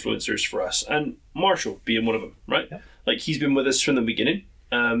external influencers for us, and Marshall being one of them, right? Yeah. Like, he's been with us from the beginning.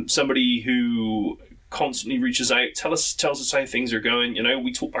 Somebody who constantly reaches out, tells us how things are going. You know,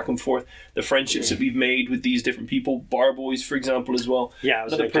 we talk back and forth. The friendships that we've made with these different people, Bar Boys, for example, as well. Yeah, I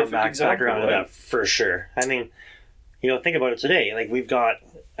was Another going to come perfect back around to example, that for sure. I mean, you know, think about it today. Like, we've got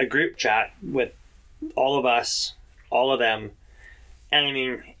a group chat with all of us, all of them, and I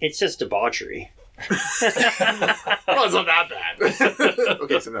mean, it's just debauchery. Well, it's not that bad.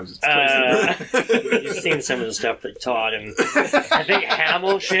 Okay, sometimes it's crazy. You've seen some of the stuff that Todd and I think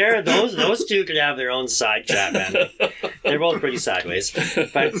Hamill share. Those two could have their own side chat, man. They're both pretty sideways.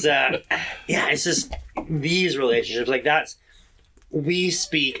 But yeah, it's just these relationships. Like, we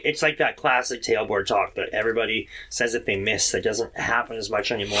speak, it's like that classic tailboard talk that everybody says that they miss that doesn't happen as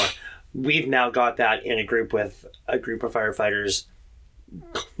much anymore. We've now got that in a group with a group of firefighters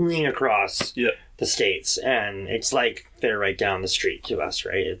clean across the states, and it's like they're right down the street to us,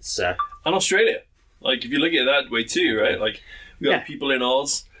 right? It's And Australia. Like, if you look at it that way too, right? Like, we got people in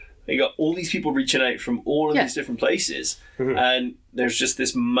Oz. You got all these people reaching out from all of these different places, and there's just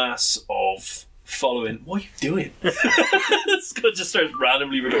this mass of following. What are you doing? This guy just starts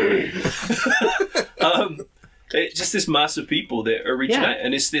randomly recording. It's just this mass of people that are reaching out,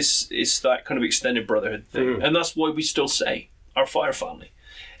 and it's that kind of extended brotherhood thing, and that's why we still say our fire family.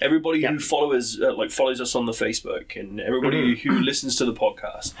 Everybody who follows us on the Facebook, and everybody who listens to the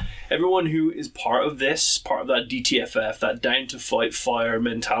podcast, everyone who is part of this, part of that DTFF, that down to fight fire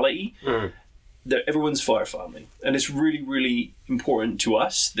mentality, everyone's fire family, and it's really, really important to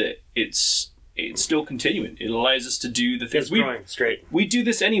us that it's still continuing. It allows us to do the things it's growing straight. We do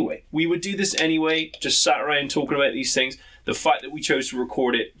this anyway. We would do this anyway. Just sat around talking about these things. The fact that we chose to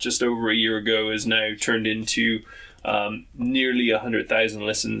record it just over a year ago has now turned into nearly 100,000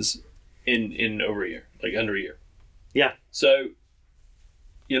 listens in over a year, like under a year. Yeah. So,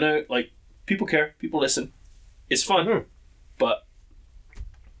 you know, like, people care, people listen. It's fun, but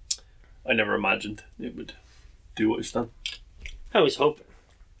I never imagined it would do what it's done. I was hoping.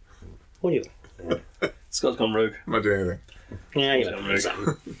 What do you? Scott's gone rogue. I'm not doing anything. Yeah, you know,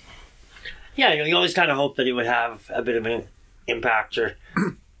 something. Yeah, you always kind of hope that it would have a bit of an impact or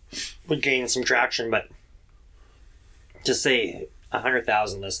would gain some traction, but to say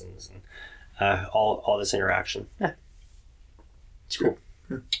 100,000 listens and all this interaction, it's cool.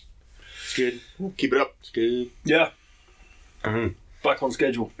 It's good. Keep it up. It's good. Yeah. Back on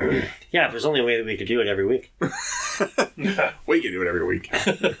schedule. Yeah, if there's only a way that we could do it every week. We can do it every week.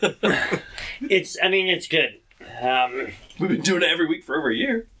 It's good. We've been doing it every week for over a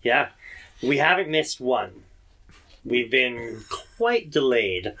year. Yeah. We haven't missed one. We've been quite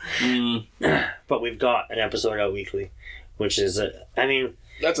delayed. But we've got an episode out weekly, which is,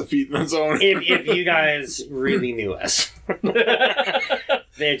 That's a feat in its own. if you guys really knew us,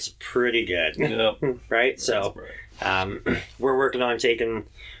 it's pretty good. Yeah. Right? So, we're working on taking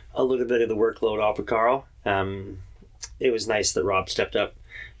a little bit of the workload off of Carl. It was nice that Rob stepped up,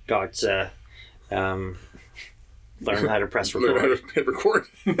 got learn how to press record. Learn how to hit record.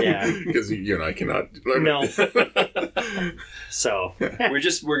 Yeah. Because you and I cannot learn No. it. So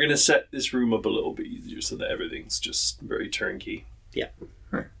We're gonna set this room up a little bit easier so that everything's just very turnkey. yeah.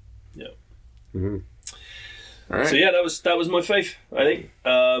 Yeah. All right. So yeah, that was my faith, I think.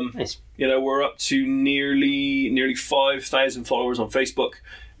 Nice. You know, we're up to nearly 5,000 followers on Facebook.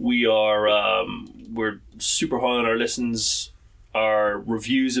 We are we're super high on our listens. Our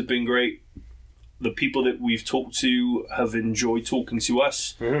reviews have been great. The people that we've talked to have enjoyed talking to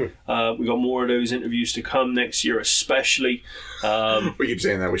us. We've got more of those interviews to come next year, especially. We keep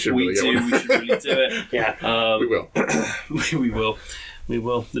saying that. We should really We should really do it. Yeah. We will. We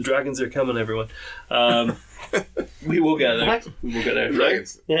will. The dragons are coming, everyone. We will get there. What? We will get there.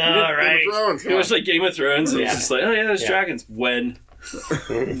 Dragons. Yeah, all right. Game of Thrones, come It on. was like Game of Thrones. It was Yeah. just like, oh yeah, there's Yeah. dragons. When?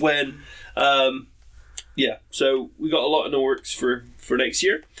 Yeah. So we got a lot in the works for next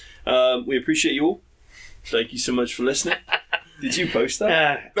year. We appreciate you all. Thank you so much for listening. Did you post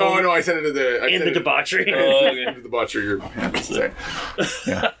that? No, I sent it to the... In the debauchery. Oh, okay. To the butcher. Your say.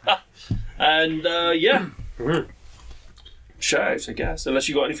 And shout, I guess. Unless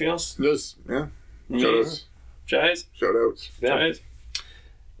you got anything else. Just, shout outs. Shout. Shout outs. Shout.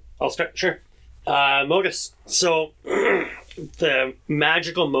 I'll start. Sure. Modus. So, the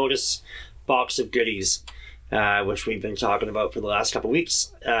magical Modus box of goodies which we've been talking about for the last couple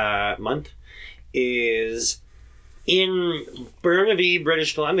weeks, month, is in Burnaby,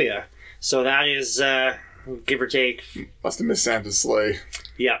 British Columbia. So that is, give or take... Must have missed Santa's sleigh.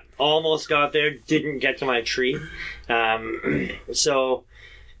 Yeah, almost got there, didn't get to my tree. So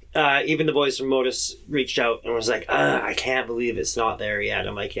even the boys from Modus reached out and was like, I can't believe it's not there yet.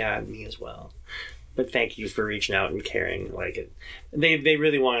 I'm like, yeah, me as well. But thank you for reaching out and caring. Like it, they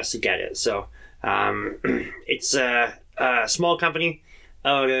really want us to get it. So it's a small company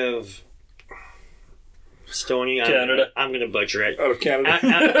out of Stony, Canada. I'm going to butcher it. Out of Canada.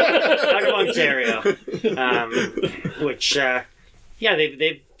 Out of Ontario. Which, yeah,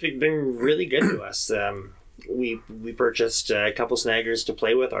 they've been really good to us. We purchased a couple snaggers to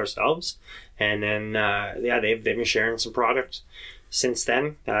play with ourselves. And then, yeah, they've been sharing some product since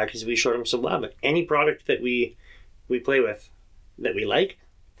then because we showed them some love. Any product that we play with that we like,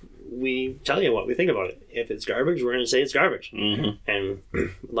 we tell you what we think about it. If it's garbage, we're going to say it's garbage. Mm-hmm. And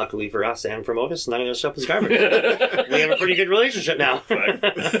luckily for us and for Modus, none of this stuff is garbage. We have a pretty good relationship now.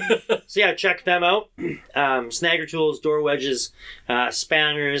 So yeah, check them out. Snagger tools, door wedges,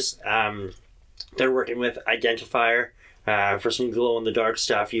 spanners. They're working with Identifier for some glow-in-the-dark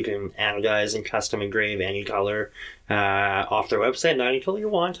stuff. You can anodize and custom engrave any color off their website. Not any color you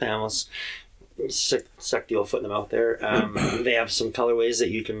want. I almost suck the old foot in the mouth there. They have some colorways that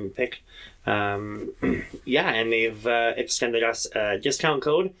you can pick. Yeah, and they've extended us a discount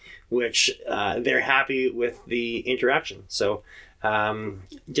code, which they're happy with the interaction. So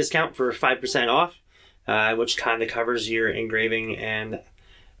discount for 5% off, which kind of covers your engraving and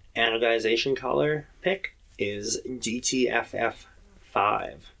anodization color pick, is DTFF5.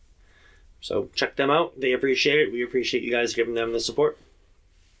 So check them out. They appreciate it. We appreciate you guys giving them the support.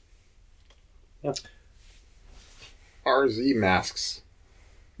 Yeah. RZ masks,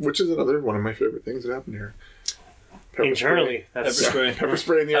 which is another one of my favorite things that happened here. Pepper Internally, spray. Pepper spray. Pepper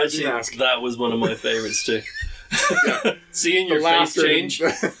spray in the RZ Actually, mask. that was one of my favorites too. Seeing your face laughter change.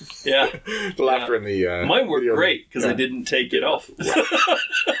 Yeah. The laughter in the Mine worked video. great because I didn't take it off.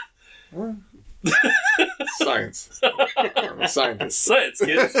 Science. I'm a scientist. Science,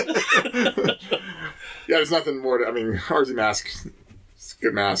 kids. Yeah, there's nothing more to, I mean, RZ mask, it's a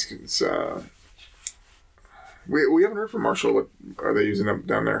good mask. It's we haven't heard from Marshall. What are they using up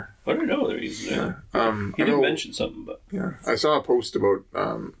down there? I don't know. They're using it. He I did know- mention something, but Yeah, I saw a post about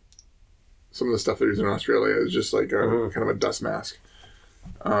some of the stuff they're using in Australia is just like a kind of a dust mask.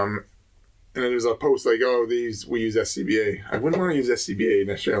 And then there's a post like, oh, we use SCBA. I wouldn't want to use SCBA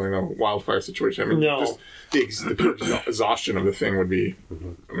necessarily in a wildfire situation. I mean, No. just the pure exhaustion of the thing would be,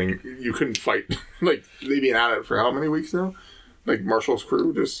 I mean, you couldn't fight. Like, they've been at it for how many weeks now? Like, Marshall's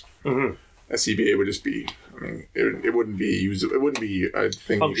crew, just, SCBA would just be, I mean, it wouldn't be usable. It wouldn't be a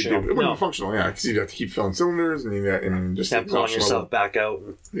thing Functional. you could do. It wouldn't No. be functional, yeah, because you'd have to keep filling cylinders and just Have to pull exhaustion yourself level. back out.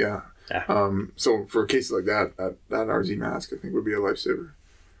 Yeah. Yeah. So for cases like that RZ mask, I think, would be a lifesaver.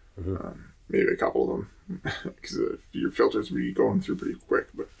 Maybe a couple of them, because your filters would be going through pretty quick.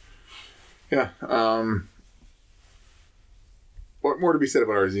 But yeah, what more to be said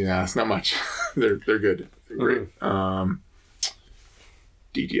about RZ masks? Not much. They're good. They're great.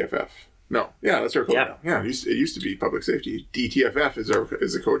 DTFF. No, yeah, that's our code Yeah. now. Yeah, it used to be public safety. DTFF is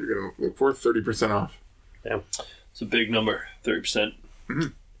the code you're going to look for. 30% off. Yeah. it's a big number. 30%.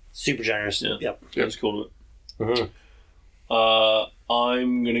 Super generous. Yeah. Yep. That's cool. Mhm.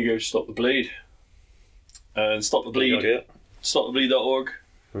 I'm gonna go Stop the Bleed. And Stop the Bleed. Yeah. StopTheBleed.org.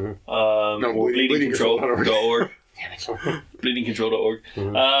 No, BleedingControl.org. Damn it. BleedingControl.org.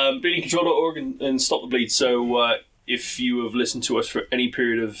 BleedingControl.org and Stop the Bleed. So if you have listened to us for any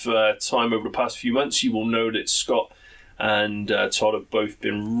period of time over the past few months, you will know that Scott and Todd have both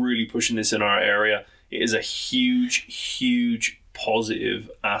been really pushing this in our area. It is a huge, huge positive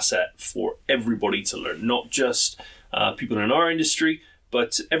asset for everybody to learn, not just people in our industry,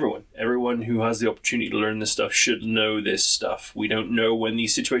 but everyone who has the opportunity to learn this stuff should know this stuff. We don't know when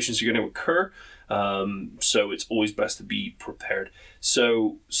these situations are going to occur, so it's always best to be prepared.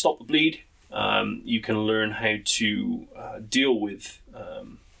 So Stop the Bleed. You can learn how to deal with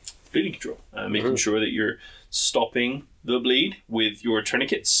bleeding control, making sure that you're stopping the bleed with your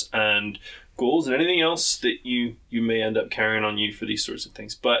tourniquets and gauze and anything else that you may end up carrying on you for these sorts of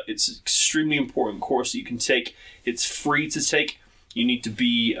things. But it's an extremely important course that you can take. It's free to take. You need to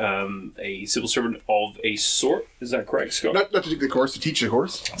be a civil servant of a sort. Is that correct, Scott? Not to take the course, to teach the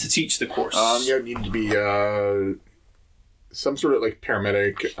course. To teach the course. You need to be some sort of like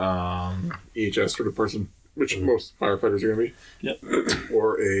paramedic, EHS sort of person, which most firefighters are going to be. Yep.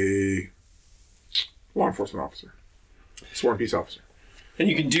 Or a law enforcement officer, sworn peace officer. And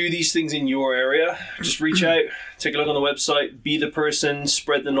you can do these things in your area. Just reach out, take a look on the website, be the person,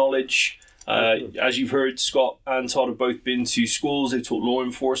 spread the knowledge. As you've heard, Scott and Todd have both been to schools. They've taught law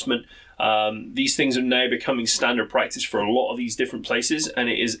enforcement. These things are now becoming standard practice for a lot of these different places, and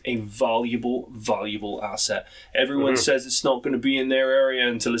it is a valuable asset. Everyone says it's not going to be in their area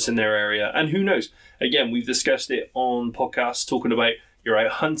until it's in their area. And who knows? Again, we've discussed it on podcasts talking about you're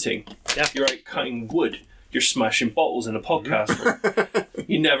out hunting, you're out cutting wood, you're smashing bottles in a podcast room.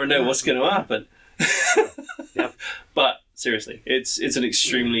 You never know what's going to happen. But seriously, it's an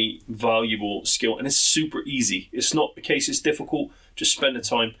extremely valuable skill, and it's super easy. It's not the case it's difficult. Just spend the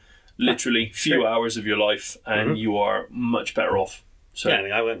time, literally few hours of your life, and you are much better off. So I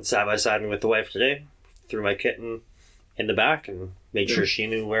mean, I went side by side with the wife today, threw my kitten in the back and made sure she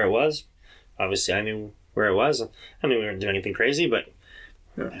knew where it was. Obviously, I knew where it was. I mean, we weren't doing anything crazy, but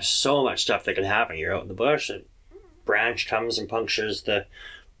there's so much stuff that can happen. You're out in the bush, a branch comes and punctures the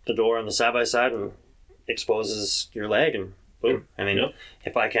door on the side by side and exposes your leg, and boom. I mean,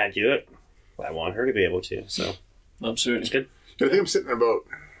 if I can't do it, I want her to be able to. So absolutely, it's good. I think I'm sitting at about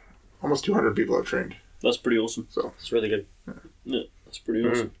almost 200 people I've trained. That's pretty awesome. So it's really good. Yeah, that's pretty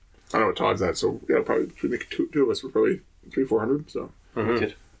awesome. I don't know what Todd's at, so probably between the two of us, we're probably 300-400. So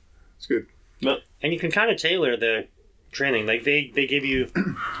Good. It's good. No. And you can kind of tailor the training. Like they give you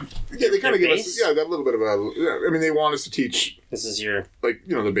they kind of give us that little bit of a. I mean, they want us to teach. This is your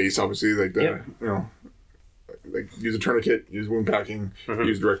the base, obviously, like the like use a tourniquet, use wound packing,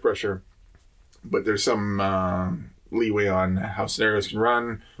 use direct pressure, but there's some leeway on how scenarios can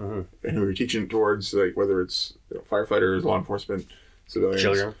run and who you're teaching it towards, like whether it's firefighters, law enforcement, civilians,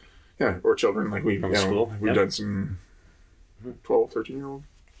 children, or children. Like we've school. We've done some 12, 13-year-old.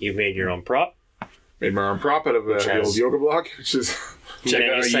 You've made your own prop. Made my own prop out of the old yoga block, which is check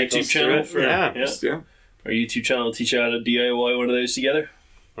out our YouTube channel for our YouTube channel will teach you how to DIY one of those together.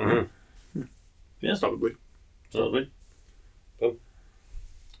 Yeah, probably. Boom.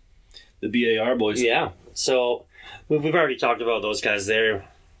 The BAR boys. Yeah. So we've already talked about those guys there.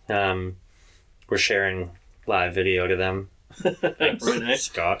 We're sharing live video to them. Thanks,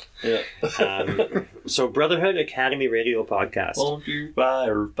 Scott. Yeah. So Brotherhood Academy Radio Podcast. Volunteer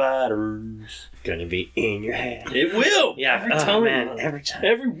firefighters. Gonna be in your head. It will. Yeah. Every time. Man, every time.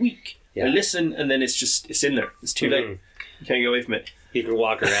 Every week. Yeah. I listen, and then it's in there. It's too late. You can't get away from it. You can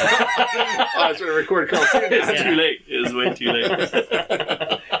walk around. I was trying to record Carl. It's too late. It was way too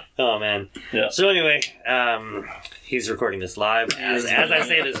late. Oh man. Yeah. So anyway, he's recording this live as I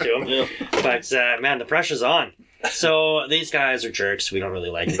say this to him. Yeah. But man, the pressure's on. So these guys are jerks. We don't really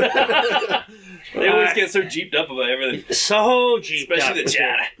like them. They always get so jeeped up about everything. So jeeped Especially up. the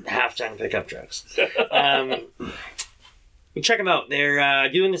chat. Halftime pickup trucks. Check them out. They're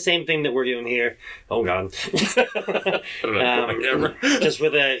doing the same thing that we're doing here. Oh god. Just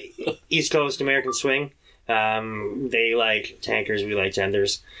with a East Coast American swing. They like tankers. We like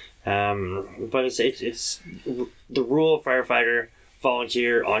tenders. But it's the rural firefighter,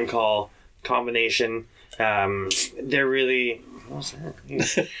 volunteer, on call combination. They're really. What's that?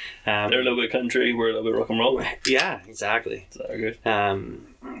 They're a little bit country. We're a little bit rock and roll. Yeah, exactly. Is that good?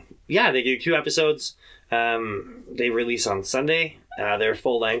 Yeah, they do 2 episodes. They release on Sunday. They're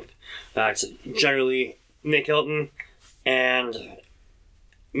full length. It's generally Nick Hilton and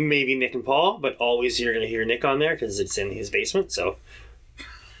maybe Nick and Paul, but always you're going to hear Nick on there because it's in his basement, so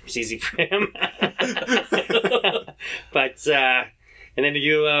it's easy for him. But and then they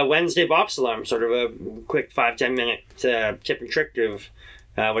do a Wednesday box alarm, sort of a quick 5-10 minute tip and trick of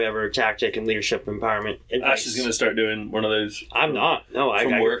whatever tactic and leadership empowerment advice. Ash is going to start doing one of those. I'm not. No, I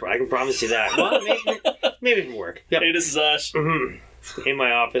can promise you that. Well, maybe from work. Yep. Hey, this is Ash. In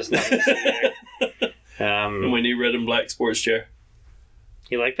my office. In my new red and black sports chair.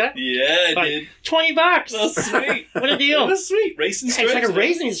 You like that? Yeah, I did. $20. That's sweet. What a deal. That's sweet. Racing stripes. It's like a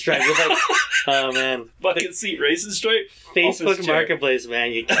racing stripe. It's like, oh man. Bucket seat racing stripe. Facebook Marketplace,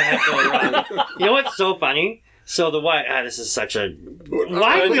 man. You can't go wrong. You know what's so funny? So the wife, this is such a.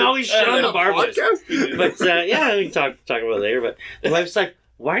 Why do we always shit on the barbers? But yeah, we can talk about it later. But the wife's like,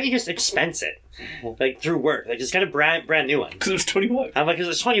 why don't you just expense it, like through work, like just get a brand new one? Because it was $20. I'm like, because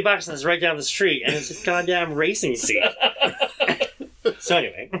it's $20 and it's right down the street and it's a goddamn racing seat. So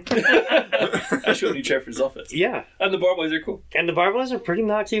anyway, I showed you Trevor's office. Yeah, and the bar boys are cool. And the bar boys are pretty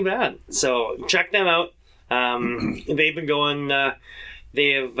not too bad. So check them out. They've been going.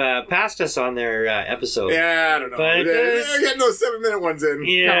 They have passed us on their episode. Yeah, I don't know. But they're getting those 7-minute ones in.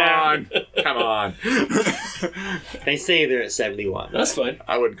 Yeah. Come on. Come on. They say they're at 71. That's fine.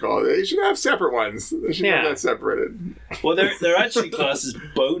 I wouldn't call it. They should have separate ones. They should have Yeah. that separated. Well, they're actually classed as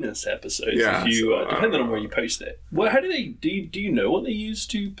bonus episodes. Yeah, if you so, depending on where you post it. Well, how do they do? You know what they use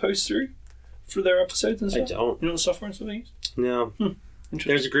to post through for their episodes and I stuff? don't. You know what software and stuff they use? No. Interesting.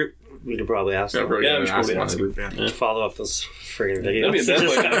 There's a group we could probably ask Yeah, them. probably Yeah, gonna we should ask probably them on ask the group, yeah. To follow up those friggin' They'll be in bed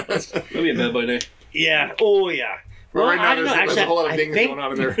videos. by now. They'll be in bed by now. Yeah. Oh, yeah. Well, right now, I don't know. there's a whole lot of Actually, things going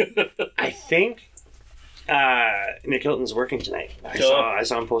on in there. I think Nick Hilton's working tonight. I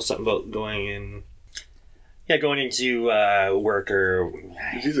saw him post something about going in. Yeah, going into work or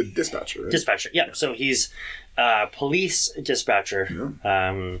He's a dispatcher, right? dispatcher. Yeah, so he's police dispatcher,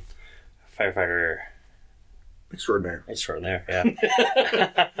 firefighter Extraordinary. extraordinaire.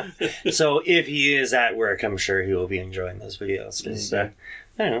 Yeah. So if he is at work, I'm sure he will be enjoying those videos. 'Cause, I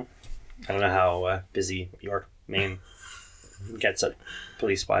don't know how busy York, Maine gets at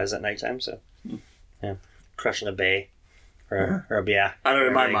police-wise at nighttime. So yeah, crushing a bay or a beer. I don't know,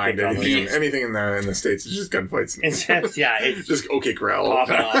 in my Or mind, probably- anything in the States is just gunfights. It's yeah, it's Just OK Corral.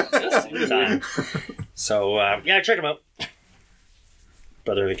 popping off just in time. So yeah, check him out.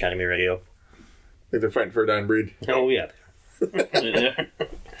 Brotherhood Academy Radio. Like they're fighting for a dying breed. Oh yeah. Yeah.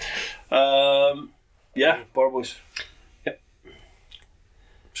 Yeah, Bar Boys. Yep.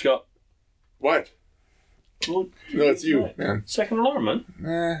 Scott. What? Well, No, it's you, man. Second alarm, man.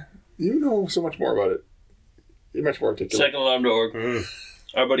 Nah, you know so much more about it. You're much more articulate. SecondAlarm.org.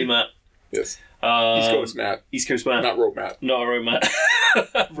 Our buddy Matt. Yes. East Coast Matt, East Coast Matt. not Rope Matt. Not right, Matt.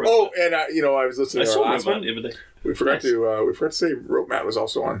 Oh, and I was listening I to our saw last Matt one. the other day. We forgot to say Rope Matt was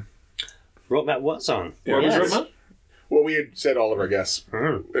also on. Rope Matt what's on? Yeah, Where was yes. Matt? Well, we had said all of our guests,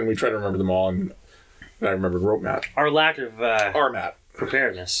 Mhm. and we tried to remember them all, and I remembered Rope Matt. Our lack of Our Matt.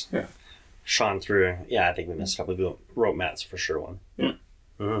 preparedness. Yeah. Shone through. Yeah, I think we missed a couple of rope mats for sure. One. Yeah.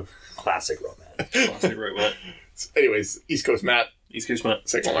 Mhm. Classic rope mat. Classic right, Matt. Anyways, East Coast Matt, East Coast Matt.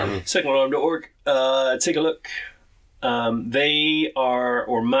 second alarm. SecondAlarm.org. Take a look. They are,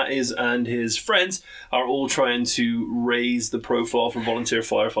 or Matt is, and his friends are all trying to raise the profile for volunteer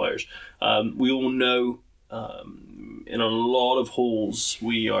firefighters. We all know in a lot of halls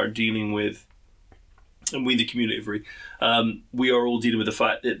we are dealing with, and we the community of Ree, we are all dealing with the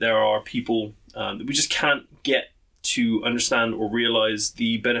fact that there are people that we just can't get to understand or realize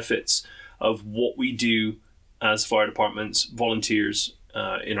the benefits of what we do as fire departments, volunteers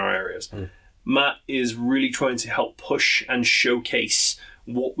in our areas. Matt is really trying to help push and showcase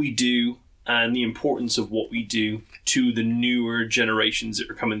what we do and the importance of what we do to the newer generations that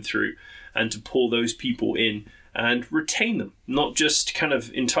are coming through, and to pull those people in and retain them, not just kind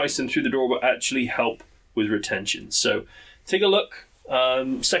of entice them through the door, but actually help with retention. So take a look,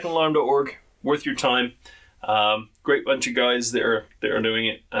 secondalarm.org, worth your time. Great bunch of guys that are doing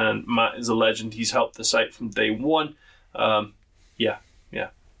it, and Matt is a legend. He's helped the site from day one. Yeah,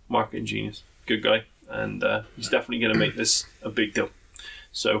 marketing genius, good guy, and he's definitely going to make this a big deal.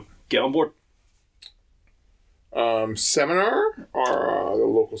 So get on board. Seminar, our the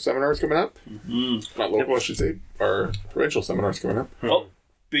local seminars coming up. Not local, I should say. Our provincial seminars coming up. Oh,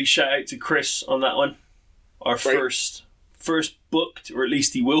 big shout out to Chris on that one. Our first booked, or at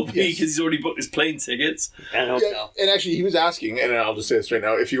least he will be, because he's already booked his plane tickets. And Yeah, hotel. and actually, he was asking, and I'll just say this right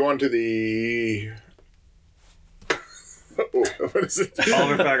now: if you go onto the what is it?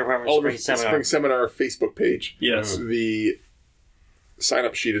 Oliver Fire Department Oliver Spring Seminar. Spring Seminar Facebook page. Yes. The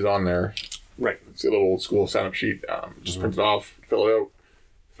sign-up sheet is on there. Right. It's a little old school sign-up sheet. Just print it off, fill it out,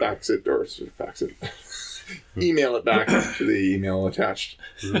 fax it, email it back to the email attached,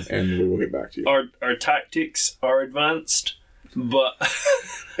 and we will get back to you. Our tactics are advanced, but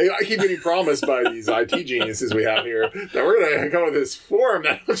Hey, I keep getting promised by these IT geniuses we have here that we're going to come with this form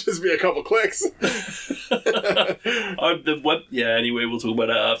that'll just be a couple clicks. the web. Yeah. Anyway, we'll talk about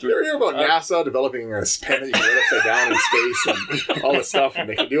that after. You ever hear about NASA developing a pen that you can write upside down in space and all this stuff, and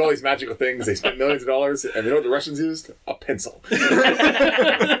they can do all these magical things? They spent millions of dollars, and you know what the Russians used? A pencil.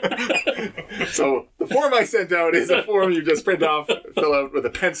 So the form I sent out is a form you just print off, fill out with a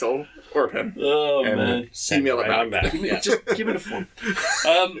pencil or a pen, Oh and man. email it Right back. on back. Just give it a form.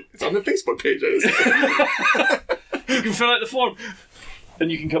 It's on the Facebook page. You can fill out the form,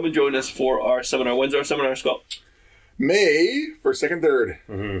 and you can come and join us for our seminar. When's our seminar, Scott? May 1st, 2nd,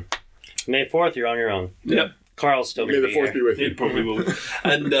 3rd. May 4th, you're on your own. Yep. Carl's still May going to the be 4th here. be with It you. probably will.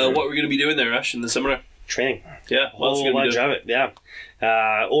 And what we're going to be doing there, Ash, in the seminar? Training. Yeah. A What else are whole we going to bunch be doing? of it,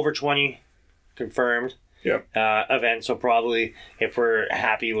 yeah. Over 20 confirmed Yep. events, so probably, if we're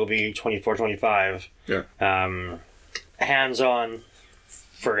happy, we'll be 24, 25. Yeah. Hands-on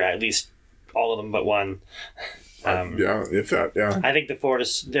for at least all of them but one. Yeah, if that, yeah. I think the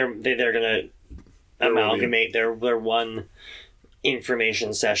Fortis they're gonna amalgamate their one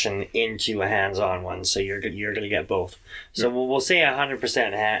information session into a hands-on one, so you're gonna get both. So we'll say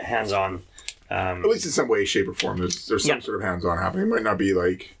 100% hands-on. At least in some way, shape, or form, there's some sort of hands-on happening. It might not be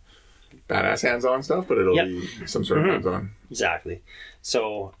like badass hands-on stuff, but it'll be some sort of hands-on. Exactly.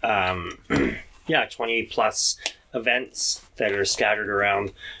 So 20 plus events that are scattered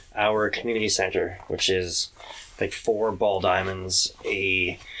around our community center, which is like 4 ball diamonds,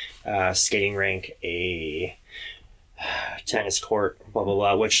 a skating rink, a tennis court, blah blah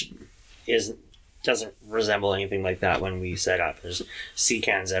blah, which doesn't resemble anything like that when we set up. There's sea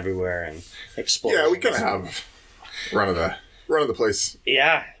cans everywhere and explosions. Yeah, we kind of have run of the place.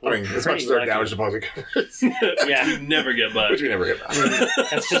 Yeah, I mean, as much as our damage deposit covers. Yeah, We never get back. Which we never get back.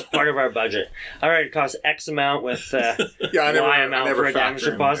 that's just part of our budget. All right, it costs X amount with Y amount for a damage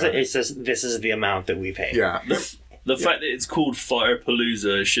deposit. It says this is the amount that we pay. Yeah. The fact that it's called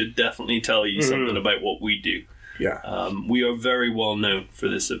Firepalooza should definitely tell you something about what we do. Yeah. We are very well known for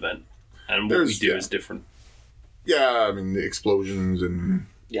this event, and what we do is different. Yeah, I mean, the explosions and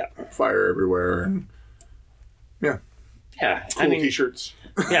fire everywhere. And yeah. Cool t-shirts.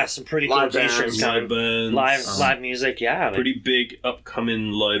 Yeah, some pretty cool Live bands, t-shirts coming. Bands, Live music, yeah. pretty big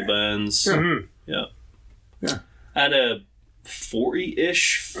upcoming live bands. Yeah. Yeah. And a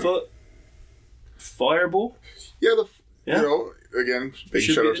 40-ish foot fireball. Yeah, you know, again, big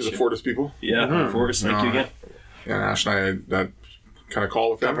shout out to the Fortis people. Yeah, Fortis, thank you again. Yeah, Ash and I had that kind of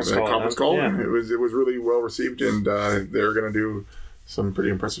call with them, conference call, and it was really well received, and they're going to do some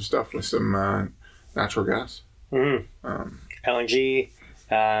pretty impressive stuff with some natural gas. LNG.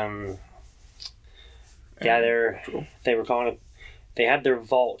 They were calling it. They had their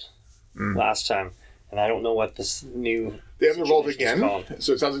vault last time, and I don't know what this new. They have their vault again,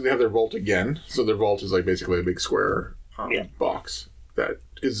 so it sounds like they have their vault again. So their vault is like basically a big square box that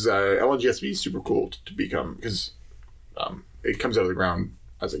because LNG has to be super cool to become because it comes out of the ground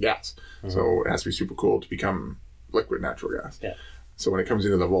as a gas, so it has to be super cool to become liquid natural gas. Yeah. So when it comes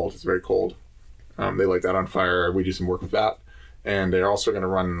into the vault, it's very cold. They light that on fire. We do some work with that, and they're also going to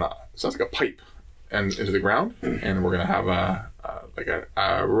run sounds like a pipe and into the ground, and we're going to have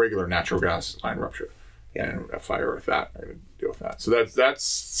a regular natural gas line rupture and a fire with that. We're going to deal with that. So that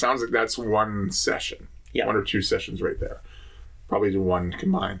sounds like that's one session, 1 or 2 sessions right there. Probably do one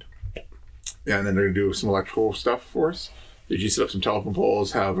combined. Yeah, and then they're going to do some electrical stuff for us. They usually set up some telephone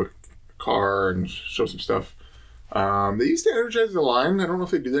poles, have a car, and show some stuff. They used to energize the line. I don't know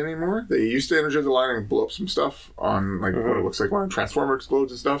if they do that anymore. They used to energize the line and blow up some stuff on like what it looks like when a transformer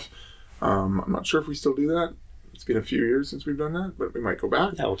explodes and stuff. I'm not sure if we still do that. It's been a few years since we've done that, but we might go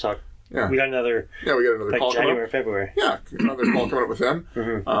back. Yeah, we'll talk. Yeah, we got another. Yeah, we got another like call January, coming up. February. Yeah, another call coming up with them.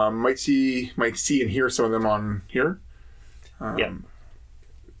 Might see and hear some of them on here.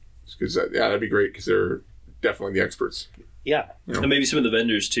 Because that'd be great because they're definitely the experts. Yeah, and maybe some of the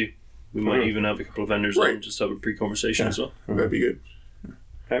vendors too. We might even have a couple of vendors on just have a pre-conversation as well. That'd be good.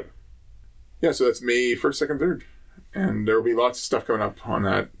 Okay. Yeah, so that's May 1st, 2nd, 3rd. And there will be lots of stuff coming up on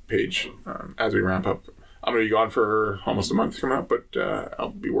that page as we ramp up. I'm going to be gone for almost a month coming up, but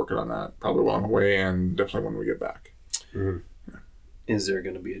I'll be working on that probably while I'm away and definitely when we get back. Is there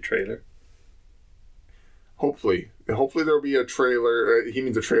going to be a trailer? Hopefully there will be a trailer. He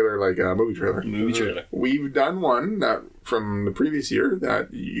means a trailer like a movie trailer. Movie trailer. We've done one that from the previous year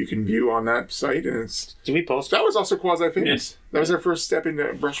that you can view on that site, and it's. Did we post? That was also quasi-famous. Yes. That was our first step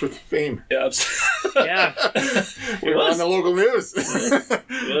into brush with fame. Yeah, absolutely. Yeah. We were on the local news. It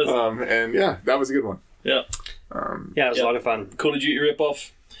was. And yeah, that was a good one. Yeah. Yeah, it was a lot of fun. Call of Duty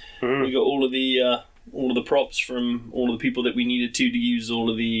rip-off. We got all of the props from all of the people that we needed to use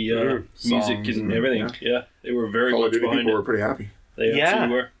all of the music Songs and everything. Yeah, they were very Call of much Duty behind people it. were pretty happy. They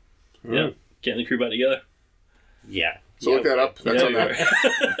absolutely were. Yeah, getting the crew back together. Yeah. So look that up. That's on that.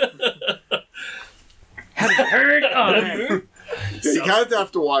 Have you heard of it? Yeah, you kind of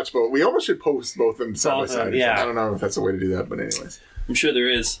have to watch both. We almost should post both of them side by side. Yeah. I don't know if that's the way to do that, but anyways. I'm sure there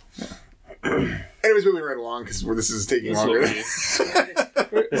is. Anyways, moving right along because this is taking longer. This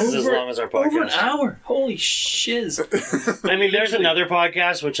is as long as our podcast. Over an hour. Holy shiz. I mean, there's another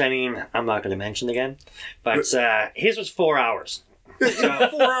podcast, which I'm not going to mention again, but his was 4 hours.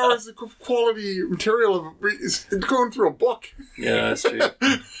 4 hours of quality material of going through a book. Yeah, that's true.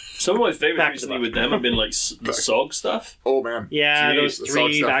 Some of my favorites recently with them have been like the SOG stuff. Oh man, yeah, Jeez, those the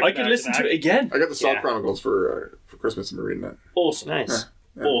 3 Sog back I could listen to it again. I got the SOG Chronicles for Christmas and we're reading that. Awesome. Nice.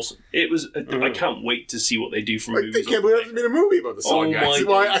 Yeah. Awesome. It was. I can't wait to see what they do from I movies. can't believe there's been a movie about the SOG guys. my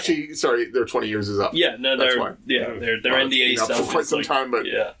Well, God. actually, sorry, their 20 years is up. Yeah, no, That's they're why. their It's NDA been up stuff for quite is some like- time, but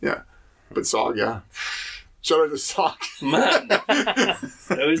yeah. But SOG, yeah. Shout out to Sock. Man,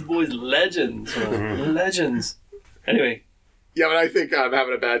 those boys, legends, man. Legends. Anyway, Yeah, when I think I'm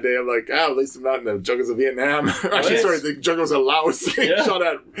having a bad day, I'm like, at least I'm not in the jungles of Vietnam. Actually, yes. sorry, the jungles of Laos. Yeah. Shot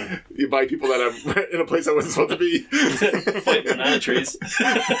at by people that are in a place I wasn't supposed to be. fight banana trees.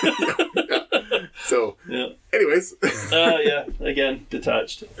 So, Yeah. anyways, Yeah. Again,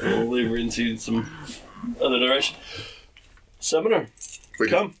 detached. We'll move into some other direction. Seminar.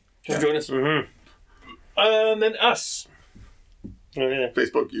 Come join us. Mm-hmm. And then us. Oh, yeah.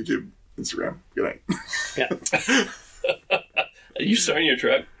 Facebook, YouTube, Instagram. Good night. Yeah. Are you starting your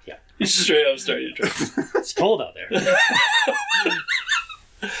truck? Yeah. You straight up starting your truck. It's cold out there.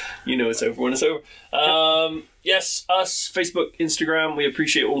 You know it's over when it's over. Yes, us, Facebook, Instagram. We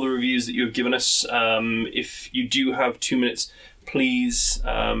appreciate all the reviews that you have given us. If you do have 2 minutes, please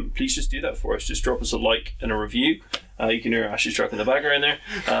just do that for us. Just drop us a like and a review. You can hear Ash's truck in the background there.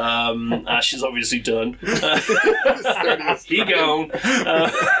 Ash is obviously done. He gone.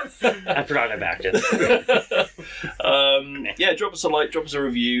 I forgot I backed it. Yeah, drop us a like, drop us a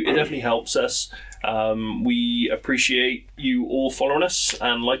review. It definitely helps us. We appreciate you all following us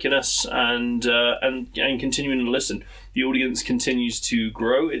and liking us and continuing to listen. The audience continues to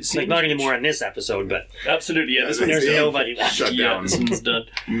grow. It seems Like not anymore in this episode, but absolutely, yeah. This one's there's done. nobody left. Shut Yeah, down. this one's done.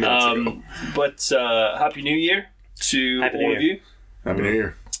 But Happy New Year to Happy New all Year. of you. Happy New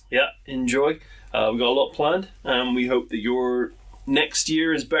Year. Yeah, enjoy. We've got a lot planned, and we hope that your next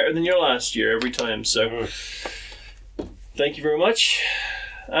year is better than your last year every time. So, thank you very much,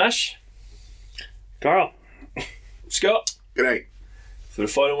 Ash, Carl. Scott, Good night. for the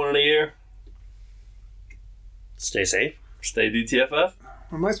final one of the year. Stay safe. Stay DTFF. What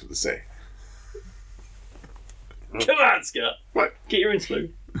am I supposed to say? Come on, Scott. What? Get your intro.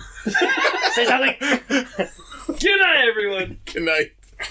 Say something. Good night, everyone. Good night.